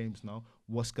away games now,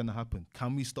 what's going to happen?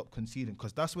 Can we stop conceding?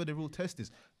 Because that's where the real test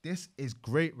is. This is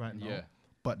great right now,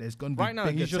 but there's going to be Right now,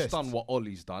 bigger he's just tests. done what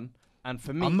Ollie's done. And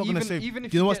for me, I'm not gonna even, say- even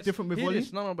if do you know he what's gets- different with hear Ollie?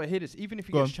 this, but hear this. Even if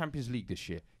he Go gets on. Champions League this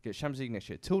year, gets Champions League next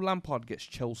year, till Lampard gets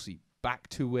Chelsea back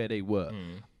to where they were,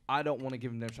 I don't want to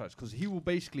give him them shots because he will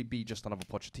basically be just another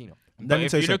Pochettino. Let me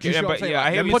tell you something.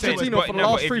 I hear what you're saying. Pochettino But for the no,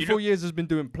 but last if 3-4 you look- years has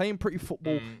been playing pretty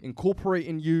football,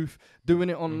 incorporating youth, doing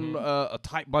it on a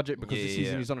tight budget because this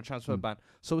season he's on a transfer ban.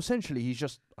 So essentially, he's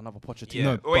just another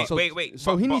Pochettino. Yeah. Wait.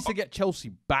 So he but- needs to get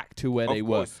Chelsea back to where Of they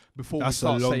were course. before That's we a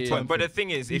start long saying time. But the thing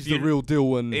is, he's if the you real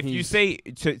deal, and if you he's- say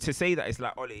to say that it's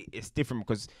like Ole, it's different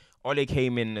because Ole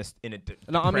came in a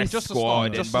No, I mean depressed just to squad start.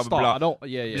 and Just blah to blah start. blah. I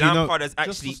don't. Yeah, yeah. Lampard has just to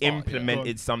actually start, yeah.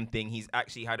 implemented something. He's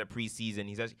actually had a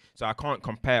pre-season. So I can't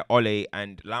compare Ole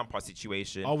and Lampard's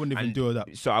situation. I wouldn't even and do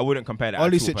that. So I wouldn't compare that.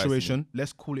 Ollie's at all, situation,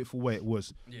 let's call it for what it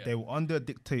was. Yeah. They were under a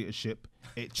dictatorship.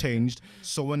 It changed.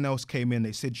 Someone else came in.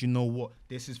 They said, you know what?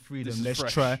 This is freedom. This is Let's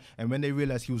fresh. try. And when they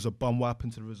realized he was a bum, what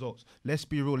happened to the results? Let's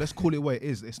be real. Let's call it what it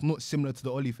is. It's not similar to the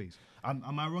Ole phase.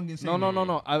 Am I wrong in saying that?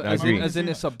 No. I agree. As in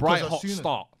it's a bright, hot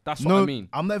start. That's No, what I mean.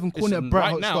 I'm not even calling it a bright,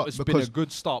 right hot now, start. it's been because a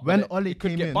good start. when But Ole it could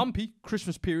came get in, bumpy.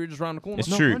 Christmas period is around the corner. It's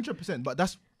no, true. 100%. But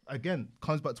that's, again,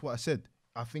 comes back to what I said.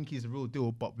 I think he's the real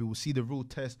deal, but we will see the real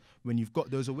test when you've got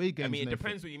those away games. I mean, it and everything.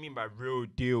 depends what you mean by real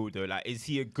deal, though. Like, is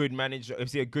he a good manager?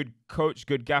 Is he a good coach,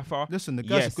 good gaffer? Listen, the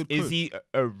guy's a good Is coach. he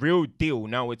a real deal?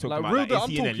 Now we're talking Like, about, real like, deal, is I'm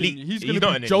he an talking, elite? he's gonna not be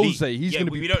an elite. Jose, he's Yeah,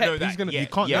 gonna we be don't know Pep, that he's gonna be- yet. You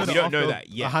can't Yeah, know we that don't know after that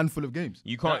yet. a handful of games.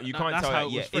 You can't That's tell how that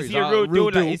it yet. was Is phrased. he a real Real deal?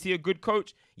 Like, deal. is he a good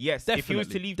coach? Yes. If he was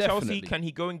to Definitely, leave Chelsea, definitely. can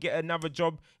he go and get another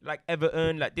job like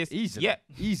Everton, like this? Easily. Yeah,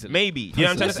 Easily. maybe. You know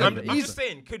what I'm Listen, saying? I'm easily. just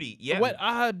saying, could he? Yeah. Well,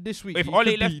 I heard this week If he Ole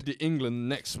could left- be the England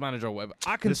next manager or whatever.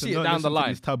 I can Listen, see it don't down the listen to line.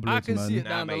 these tabloids, I can see man. it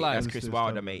down the mate, line. that's Listen Chris to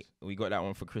Wilder, these mate. We got that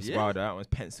one for Chris Yeah. Wilder. That one's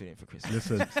penciled in for Chris.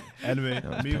 Listen, anyway, That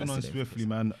was moving on penciled in. swiftly,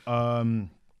 man.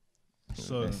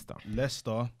 So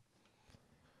Leicester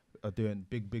are doing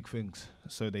big things.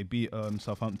 So they beat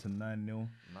Southampton 9-0.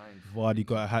 Vardy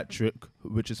got a hat trick,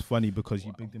 which is funny because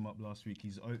you bigged him up last week.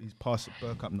 He's past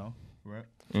Bergkamp now, right?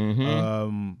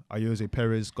 Mm-hmm. Ayose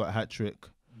Perez got a hat trick.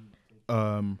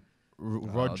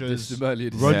 Rogers, This is earlier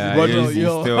this Rogers, season. Rogers, he's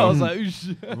still- I was like,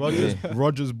 "Oosh."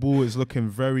 Rogers' ball is looking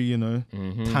very,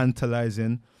 Mm-hmm.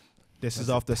 tantalizing. This is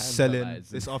after selling.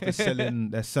 tantalising? This after selling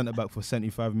their centre back for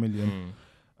 75 million.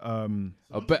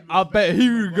 I bet he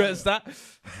regrets that.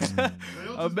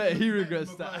 I bet he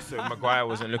regrets that. So Maguire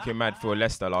wasn't looking mad for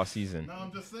Leicester last season.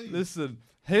 I'm just saying. Listen,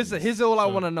 here's all I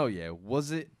want to know. Yeah,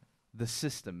 was it the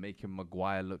system making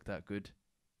Maguire look that good,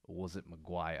 or was it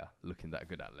Maguire looking that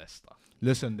good at Leicester?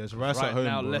 Listen, there's rice Right at home,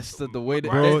 now, bro. Leicester, the way they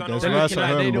Bro, they're there's looking rice like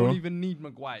at they home, don't bro. even need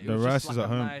Maguire. It The was rice just is like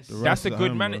at a home. nice- The rice That's a is at good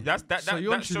home, manager. bro. That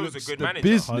Soyuncu shows a looks good the manager.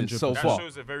 business so 100%. That far.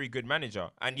 shows a very good manager.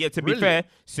 And yeah, to be Really? fair,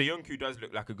 Soyuncu does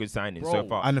look like a good signing so Bro.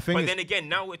 far. And the thing but is- then again,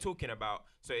 now we're talking about,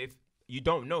 so if you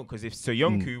don't know, because if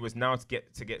Soyuncu was now to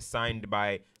get signed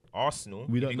by Arsenal,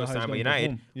 We if don't he know got how he's signed by gonna United,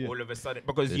 perform. Yeah. all of a sudden,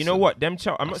 because you Listen, know what, I'm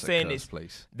not That's a saying cursed it's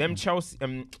place. them Chelsea.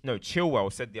 No,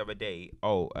 Chilwell said the other day,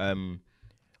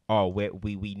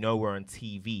 we know we're on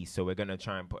TV, so we're gonna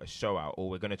try and put a show out, or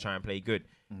we're gonna try and play good.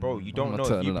 Bro, you don't I'm know not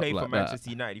if you turning play up for like Manchester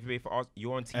United, if you play for Arsenal,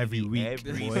 you're on TV Every week,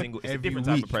 every boy. single. It's a Every different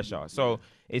type of week. pressure. So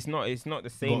it's not the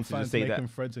same Got to fans say making that.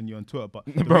 threads on you on Twitter, but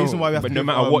the Bro, reason why we have but to no give,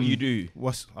 matter what you do,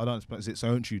 I don't expect it. So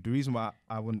don't you? The reason why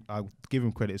I give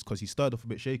him credit is because he started off a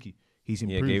bit shaky. He's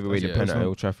improved. gave away as the it pen goes at on.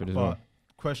 Old Trafford as But well.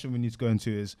 question we need to go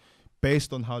into is,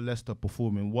 based on how Leicester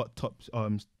performing, what top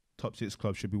six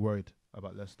clubs should be worried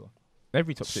about Leicester?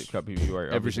 Every top six club you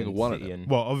worry. Every single one of them.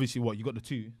 Well, obviously, you got the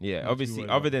two. Yeah, Not obviously, too worried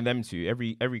other about. than them two,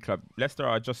 every club, Leicester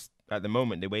are just at the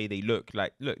moment the way they look.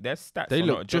 Like, look, their stats. They are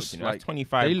look not a joke, just you know, that's like-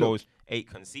 25 they goals, 8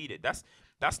 conceded. That's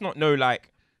not no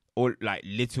or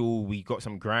little. We got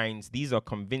some grinds. These are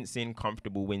convincing,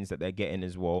 comfortable wins that they're getting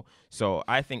as well. So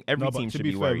I think every No, but team to should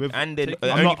be be fair, worried. with- And they're I'm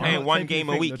only not playing one taking game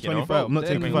a the week. You know, 25. I'm not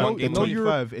They're taking no- one. The no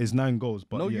 25 is 9 goals,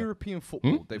 but No yeah, European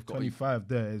football. They've got 25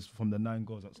 there is from the 9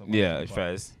 goals at some. yeah,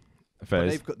 fairs.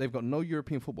 But they've got no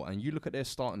European football, and you look at their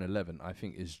starting 11. I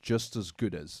think is just as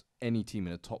good as any team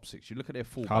in the top 6. You look at their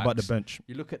fullbacks. How about the bench?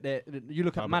 You look at How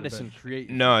about the Madison bench?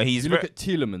 creating. No, he's You look at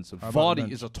Tielemans. How about the Vardy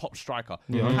bench? is a top striker.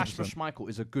 Yeah, Kasper 100%. Schmeichel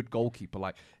is a good goalkeeper.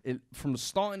 Like from the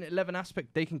starting 11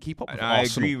 aspect, they can keep up with I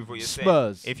Arsenal. agree with what you're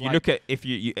Spurs. saying. If you like, look at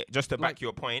you just to back like-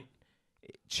 your point,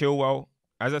 Chilwell,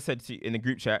 as I said to you in the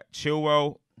group chat,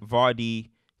 Chilwell, Vardy,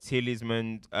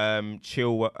 Tielemans,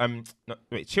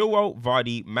 Chilwell,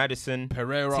 Vardy, Madison,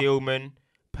 Pereira. Tillman,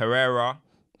 Pereira,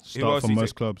 Start for you most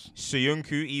say? clubs.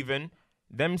 Soyuncu, even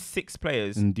them 6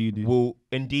 players Indeed. will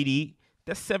Ndidi.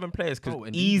 There's 7 players Oh,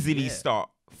 could Ndidi, easily yeah. start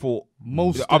for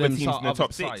Most the of other them teams in the other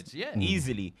top 6. sides, yeah.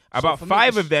 Easily. So About for me, 5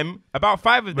 it's- of them. Wait,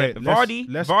 Vardy,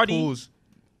 let's Vardy. pause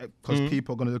because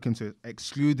people are going to look into it. It's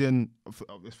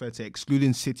fair to say,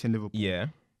 excluding City and Liverpool. Yeah.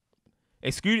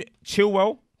 Exclude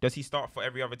Chilwell. Does he start for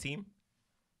every other team?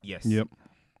 Yes. Yep.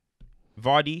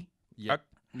 Vardy. Yep.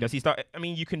 Does he start? I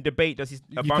mean, you can debate. Does he?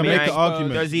 You can make an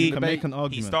argument. Does he? You can make an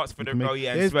argument. He starts for You the can make-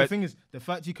 yeah. Here's the Spurs- thing is, the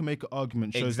fact you can make an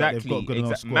argument shows that they've got a good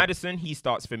enough squad. Madison, he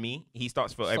starts for me. He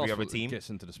starts for every other team. Gets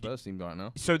into the Spurs team right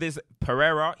now. So there's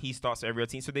Pereira. He starts for every other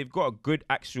team. So they've got a good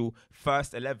actual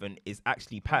first 11 is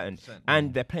actually patterned, 100%.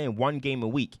 and they're playing one game a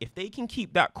week. If they can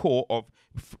keep that core of,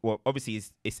 well, obviously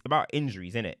it's about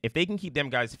injuries, isn't it? If they can keep them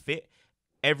guys fit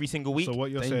every single week, So what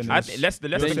you're saying I is, think Leicester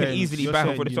you're can saying- easily you're battle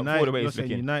saying for the top United, 4 the way you're it's saying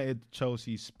looking. United,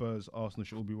 Chelsea, Spurs, Arsenal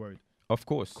should all be worried. Of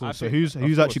course. Cool. I So think- who's of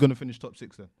actually course. going to finish top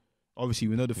 6 then? Obviously,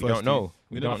 we know the We first don't know. two.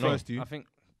 We We know don't the know. first two. I think,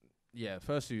 yeah,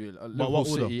 first two. But Liverpool, what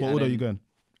order? City, What and order are then you going?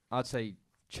 I'd say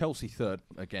Chelsea third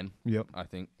again. Yep. I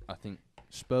think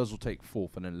Spurs will take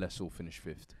 4th, and then Leicester will finish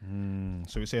 5th.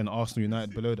 So you're saying Arsenal,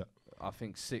 United below that? I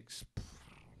think 6.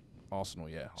 Arsenal,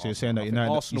 yeah. So you're saying that I think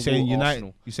United? Arsenal you're saying will- United?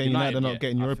 Arsenal. You're saying United are not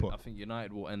getting I Europa? think, I think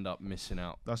United will end up missing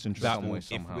out. That's That interesting. way if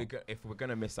somehow. we're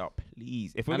gonna miss out,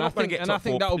 please. If we're And not gonna get top 4, I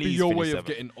think that will be please your finish way of 7th.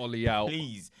 getting Ollie out.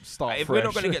 Please. Start If fresh. we're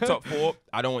not gonna get top 4,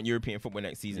 I don't want European football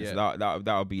next season. Yeah. So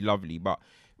that would be lovely. But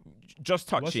just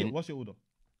touching, What's your order?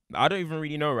 I don't even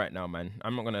really know right now, man.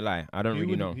 I'm not gonna lie. I don't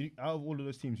really know. Out of all of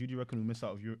those teams, who do you reckon will miss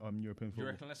out of European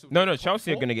football? No,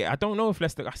 Chelsea are gonna get. I don't know if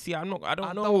Leicester. I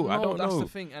don't know. That's the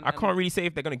thing. I can't really say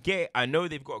if they're gonna get it. I know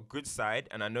they've got a good side,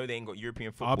 and I know they ain't got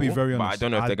European football. I'll be very honest. but I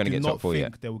don't know if they're gonna get top 4 I do yet.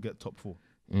 not think they will get top 4.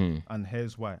 Mm. And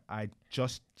here's why. I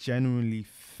just genuinely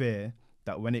fear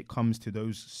that when it comes to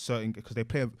those certain, because they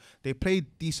play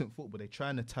decent football, they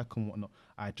try and attack and whatnot.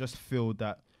 I just feel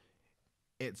that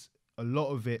it's a lot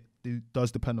of it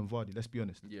does depend on Vardy. Let's be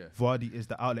honest. Yeah. Vardy is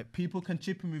the outlet. People can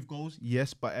chip him with goals,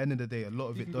 yes, but at the end of the day, a lot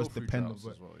of He it can does go through depend on droughts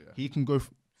as well, yeah. He can go.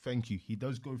 Thank you. He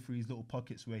does go through his little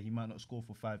pockets where he might not score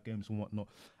for 5 games and whatnot.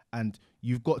 And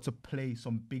you've got to play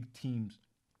some big teams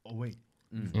away.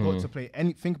 You've got to play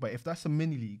any. Think about it. If that's a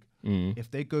mini league, if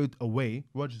they go away,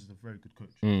 Rodgers is a very good coach,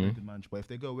 very good manager. But if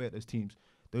they go away at those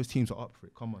teams are up for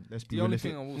it. Come on, let's be The only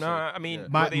realistic. thing I will No, say, I mean,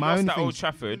 My- they my lost only at thing- Old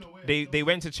Trafford. They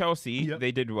went to Chelsea. Yep.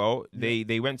 They did well.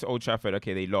 They went to Old Trafford.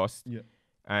 Okay, they lost. Yeah.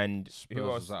 And Spurs who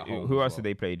was else? at home Who as else well. did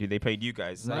they play? Did they play you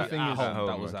guys? My thing is- that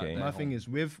home, was at okay. their My thing is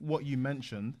with what you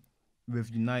mentioned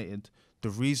with United, the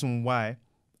reason why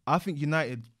I think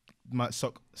United might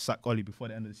sack Oli before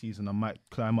the end of the season and might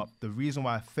climb up. The reason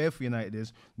why I fear for United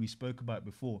is we spoke about it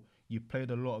before. You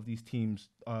played a lot of these teams,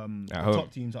 the home.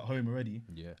 top teams at home already.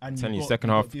 Yeah. And Telling you, you've second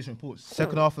got half- decent reports.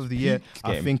 Second half of the year, I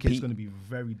getting think it's peak. going to be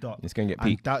very dark. It's gonna get And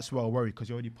peak. that's where I worry because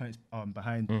you're already points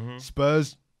behind. Mm-hmm.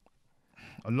 Spurs,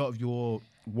 a lot of your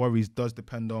worries does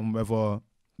depend on whether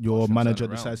your What's manager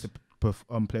turnarounds. decides to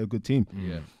play a good team.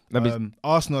 Yeah.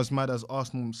 Arsenal, as mad as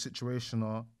Arsenal's situation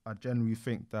are, I generally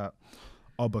think that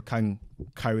Oba can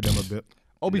carry them a bit.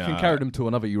 Obi can Nah. carry them to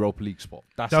another Europa League spot.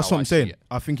 That's That's how what I'm I see saying. it.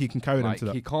 I think he can carry them Like, to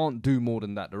that. he can't do more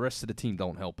than that. The rest of the team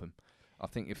don't help him. I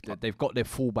think if they've got their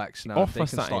fullbacks now, if they Offer can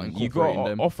start something. You got incorporating to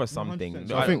them. offer something.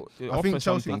 100%. I think Offer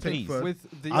Chelsea something, will take please. first.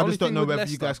 With the I only just don't thing know with whether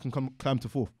Leicester, you guys can climb to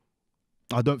 4th.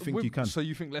 I don't think you can. So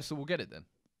you think Leicester will get it then?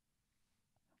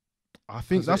 I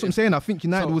think 'Ause that's what I'm if- saying. I think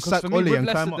United will 'cause sack for me, Ole with and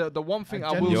Leicester, climb up. the one thing I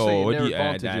I will Yo, say in what their do you,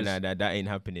 advantage is that ain't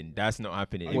happening. That's not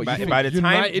happening. What, by, you think by the time,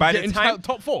 United by the getting time,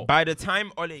 top 4. by the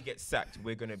time Ole gets sacked,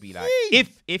 we're gonna be like,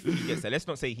 if he gets sacked, let's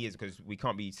not say he is because we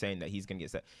can't be saying that he's gonna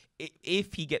get sacked.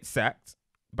 If he gets sacked,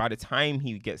 by the time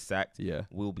he gets sacked, Yeah.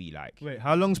 we'll be like, Wait,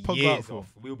 how long's Pogba out years for?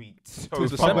 off. We'll be so Till far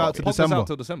December. Pogba out off. to Pogba's December. out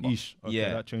till December. Yeesh. Okay,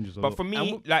 Yeah. that changes a But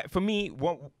lot. for me,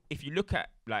 what if you look at,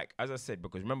 like, as I said,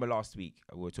 because remember last week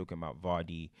we were talking about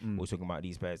Vardy, we were talking about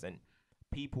these players, and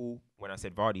people, when I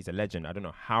said Vardy's a legend, I don't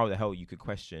know how the hell you could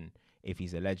question if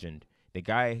he's a legend. The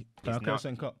guy Can I is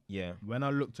not. cut? Yeah. When I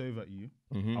looked over at you,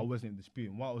 Mhm. I wasn't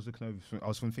disputing. What I was looking over, I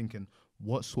was thinking,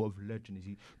 what sort of legend is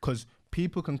he? Because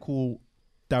people can call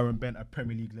Darren Bent a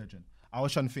Premier League legend. I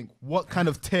was trying to think, what kind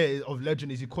of tier of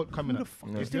legend is he coming at?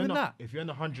 is doing that? If you're in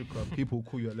the 100 club, people will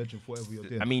call you a legend for whatever you're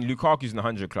doing. I mean, Lukaku's in the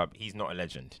 100 club. He's not a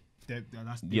legend.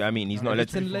 That's Yeah, I mean, he's not a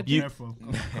It's a legend. legend.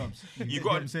 You You got.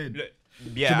 what I'm saying? Look,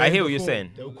 yeah, I hear what you're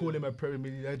saying. They'll call him a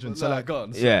Premier League legend. So So like,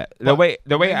 like, Yeah, the But way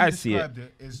the I you see it.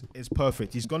 described is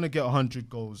perfect. He's gonna get 100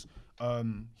 goals.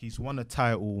 He's won a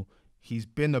title. He's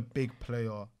been a big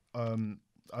player.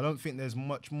 I don't think there's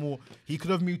much more. He could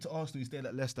have moved to Arsenal. He stayed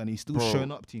at Leicester, and he's still Bro,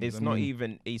 showing up teams. It's not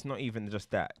even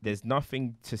just that. There's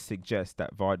nothing to suggest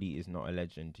that Vardy is not a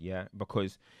legend, yeah?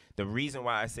 Because the reason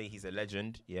why I say he's a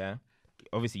legend, yeah,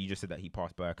 obviously you just said that he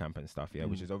passed Bergkamp and stuff, yeah,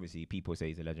 which is obviously people say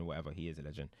he's a legend, whatever, he is a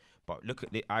legend. But look at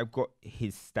I've got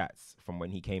his stats from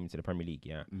when he came into the Premier League,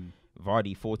 yeah.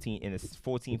 Vardy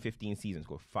 14-15 seasons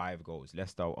scored 5 goals.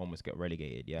 Leicester almost got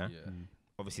relegated, yeah.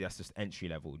 Obviously that's just entry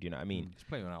level, do you know what I mean? He's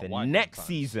playing out The wide next sometimes.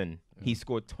 season, he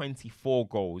scored 24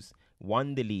 goals,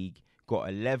 won the league, got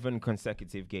 11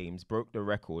 consecutive games, broke the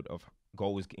record of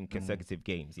goals in consecutive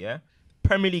games, yeah?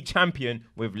 Premier League champion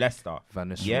with Leicester. Van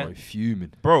Nistelrooy Yeah.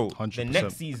 fuming. Bro, 100%. the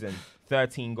next season,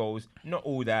 13 goals, not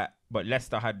all that, but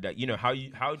Leicester had that. You know, how do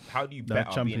you bet on being Champions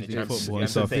the League champions? football You and know what I'm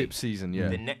stuff. saying? Fifth season, yeah.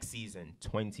 The next season,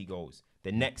 20 goals.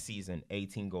 The next season,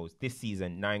 18 goals. This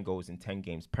season, 9 goals in 10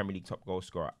 games. Premier League top goal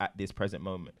scorer at this present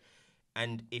moment.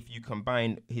 And if you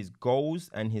combine his goals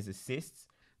and his assists,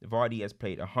 Vardy has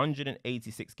played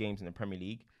 186 games in the Premier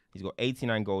League. He's got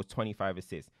 89 goals, 25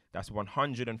 assists. That's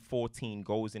 114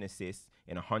 goals and assists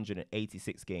in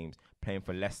 186 games playing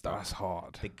for Leicester. That's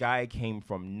hard. The guy came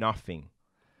from nothing.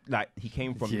 like he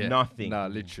came from Yeah. nothing. Nah,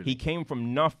 literally. He came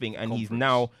from nothing, and he's Conference.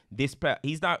 now this player.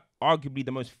 He's like arguably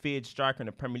the most feared striker in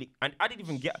the Premier League. And I didn't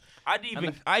even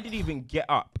get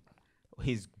up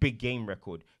his big game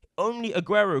record. Only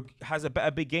Aguero has a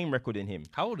better big game record than him.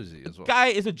 How old is he as well? Guy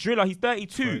is a driller. He's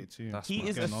 32. 32. That's He mad.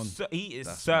 is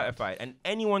That's certified. And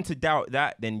anyone to doubt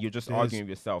that, then you're just arguing with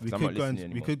yourself. 'Cause I'm not listening we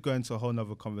anymore. could go into a whole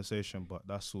nother conversation, but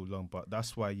that's all long. But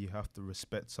that's why you have to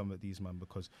respect some of these men,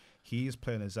 because he is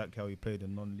playing exactly how he played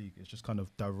in non-league. It's just kind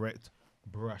of direct,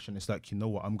 brash, and it's like, you know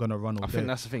what, I'm gonna run all I day. think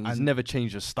that's the thing. He's And- never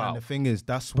changed his And style. the thing is,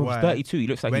 that's Bro, why he's 32. He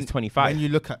looks like he's 25.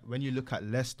 when you look at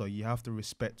Leicester, you have to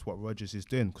respect what Rodgers is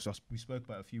doing, because we spoke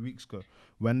about it a few weeks ago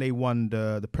when they won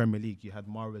the Premier League. You had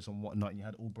Mahrez and whatnot. You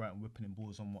had Albrighton whipping in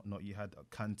balls and whatnot. You had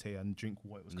Kante and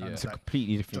Drinkwater. It was kind It's of a like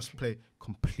completely different. just play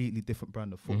completely different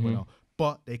brand of football now.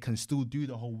 But they can still do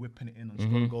the whole whipping it in and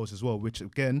scoring goals as well. Which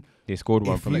again, They scored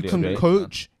one if from you the can other day.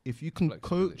 coach, if you can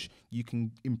Flexibility. coach, you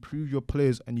can improve your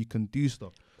players and you can do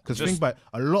stuff. Because Just- think about it,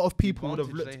 a lot of people would have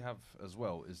advantage looked. they have as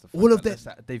well is the All fact of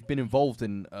that they've been involved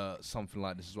in something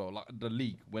like this as well, like the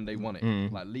league when they won it,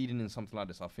 Mm. like leading in something like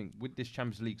this. I think with this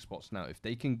Champions League spots now, if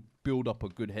they can build up a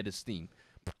good head of steam,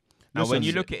 Now, when Listen,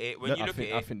 you look at it,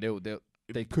 I think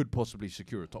they could possibly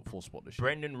secure a top 4 spot this year.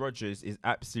 Brendan Rodgers is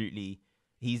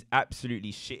he's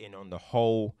absolutely shitting on the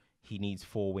whole. He needs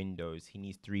 4 windows. He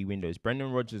needs 3 windows.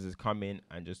 Brendan Rodgers has come in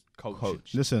and just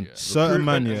coach. Listen, Yeah. certain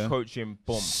man, Recruitment and yeah, coaching,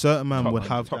 boom. certain man Top- would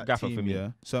have top that gaffer team, for me.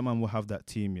 yeah. Certain man will have that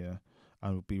team, yeah,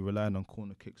 and will be relying on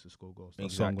corner kicks to score goals.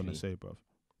 That's all I'm gonna Exactly. say, bruv.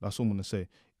 That's all I'm gonna say.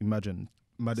 Imagine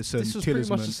Madison, This was pretty much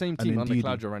the Tielemans, same and team under Ndidi.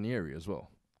 Claudio Ranieri as well.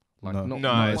 Like, No. not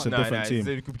No, it's a different team. It's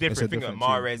a It's a different thing. different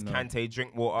Mahrez, team. No. Kante,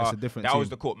 Drinkwater. It's a different That was team.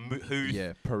 the court. Who's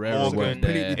Yeah, Pereira Morgan. went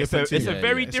Completely there. different It's team. a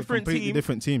very It's a different completely team.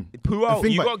 different team. Puel,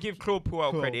 thing you about- got to give Claude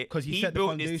Puel credit. 'cause he He set the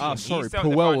built this foundation. team. Ah, He sorry, set the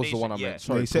Puel was the foundation, one I yeah. meant.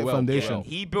 Sorry, he set Puel, foundation. Puel.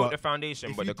 He built But the foundation,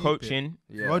 if but you the deep it- coaching,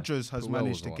 Yeah. Rodgers has Puel managed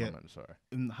was to the one I get. meant,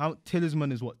 sorry. How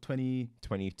Tielemans is what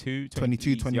 22, 22,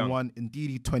 he's young. 21,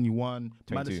 Ndidi 21,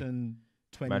 22. Madison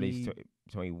 20. Maddy's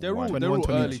 21. They're all 21,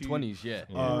 early 22. 20s, yeah.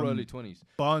 Yeah. All early 20s.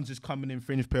 Barnes is coming in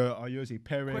fringe player. Ayoze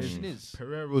Perez. Question is,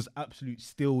 Pereira's absolute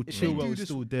still. If they do Chilwell's this-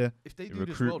 still there. if they The do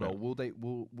this well, though,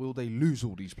 recruitment. will they lose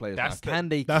all these players? That's Now? Can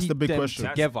they that's keep the big them question.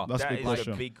 together? That's That the big is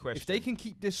question. a big question. If they can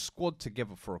keep this squad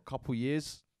together for a couple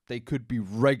years, they could be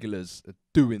regulars at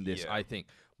doing this, Yeah. I think.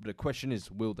 But the question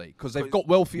is, will they? Because they've got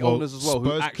wealthy owners as well who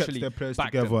Spurs actually kept their players back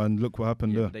together, them. and look what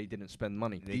happened Yeah, there. but they didn't spend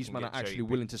money. They These can men are get actually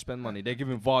cherry-picked. willing to spend money. They're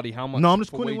giving Vardy how much? No, I'm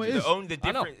just for calling what it wages? is. The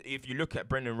I know. difference, if you look at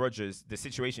Brendan Rodgers, the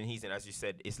situation he's in, as you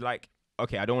said, it's like,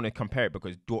 okay, I don't want to compare it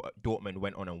because Dortmund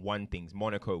went on and won things,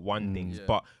 Monaco won things, Yeah.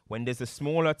 but when there's a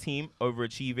smaller team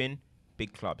overachieving,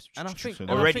 big clubs. And I think,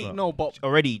 Already-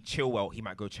 already. Chilwell, he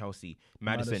might go Chelsea.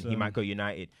 Madison, he Maddison. might go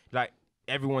United. Like,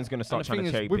 everyone's going to start And the trying thing to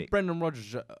is, cherry with pick. Brendan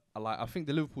Rodgers, like I think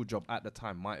the Liverpool job at the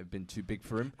time might have been too big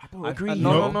for him. I don't agree.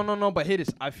 No. But hear this: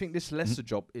 I think this Leicester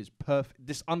job is perfect.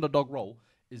 This underdog role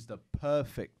is the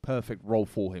perfect role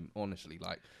for him. Honestly,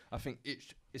 like I think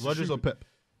it's Rodgers a or Pep?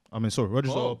 I mean, sorry,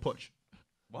 Rodgers Whoa. or Poch?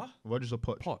 What? Rodgers or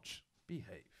Poch? Poch, behave.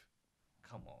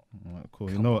 Come on. Alright, cool.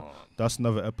 Come You know what? on. That's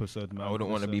another episode, man. I wouldn't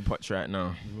want to be Listen, Poch right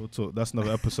now. Real talk. That's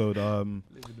another episode. Live in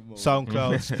the moment.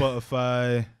 SoundCloud,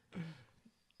 Spotify.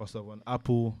 What's that one?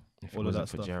 Apple. If it all of wasn't that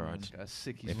for stuff. Gerrard. That's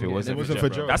sick. If He's it wasn't wasn't for for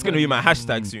Gerrard. Gerrard. That's going to be my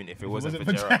hashtag soon. If it wasn't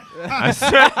for Gerrard. Gerrard. I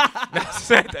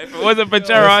said, if it wasn't for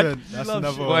Gerrard. Listen, that's love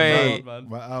another shit. one. Wait.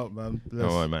 We're out, man. Come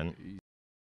on, man.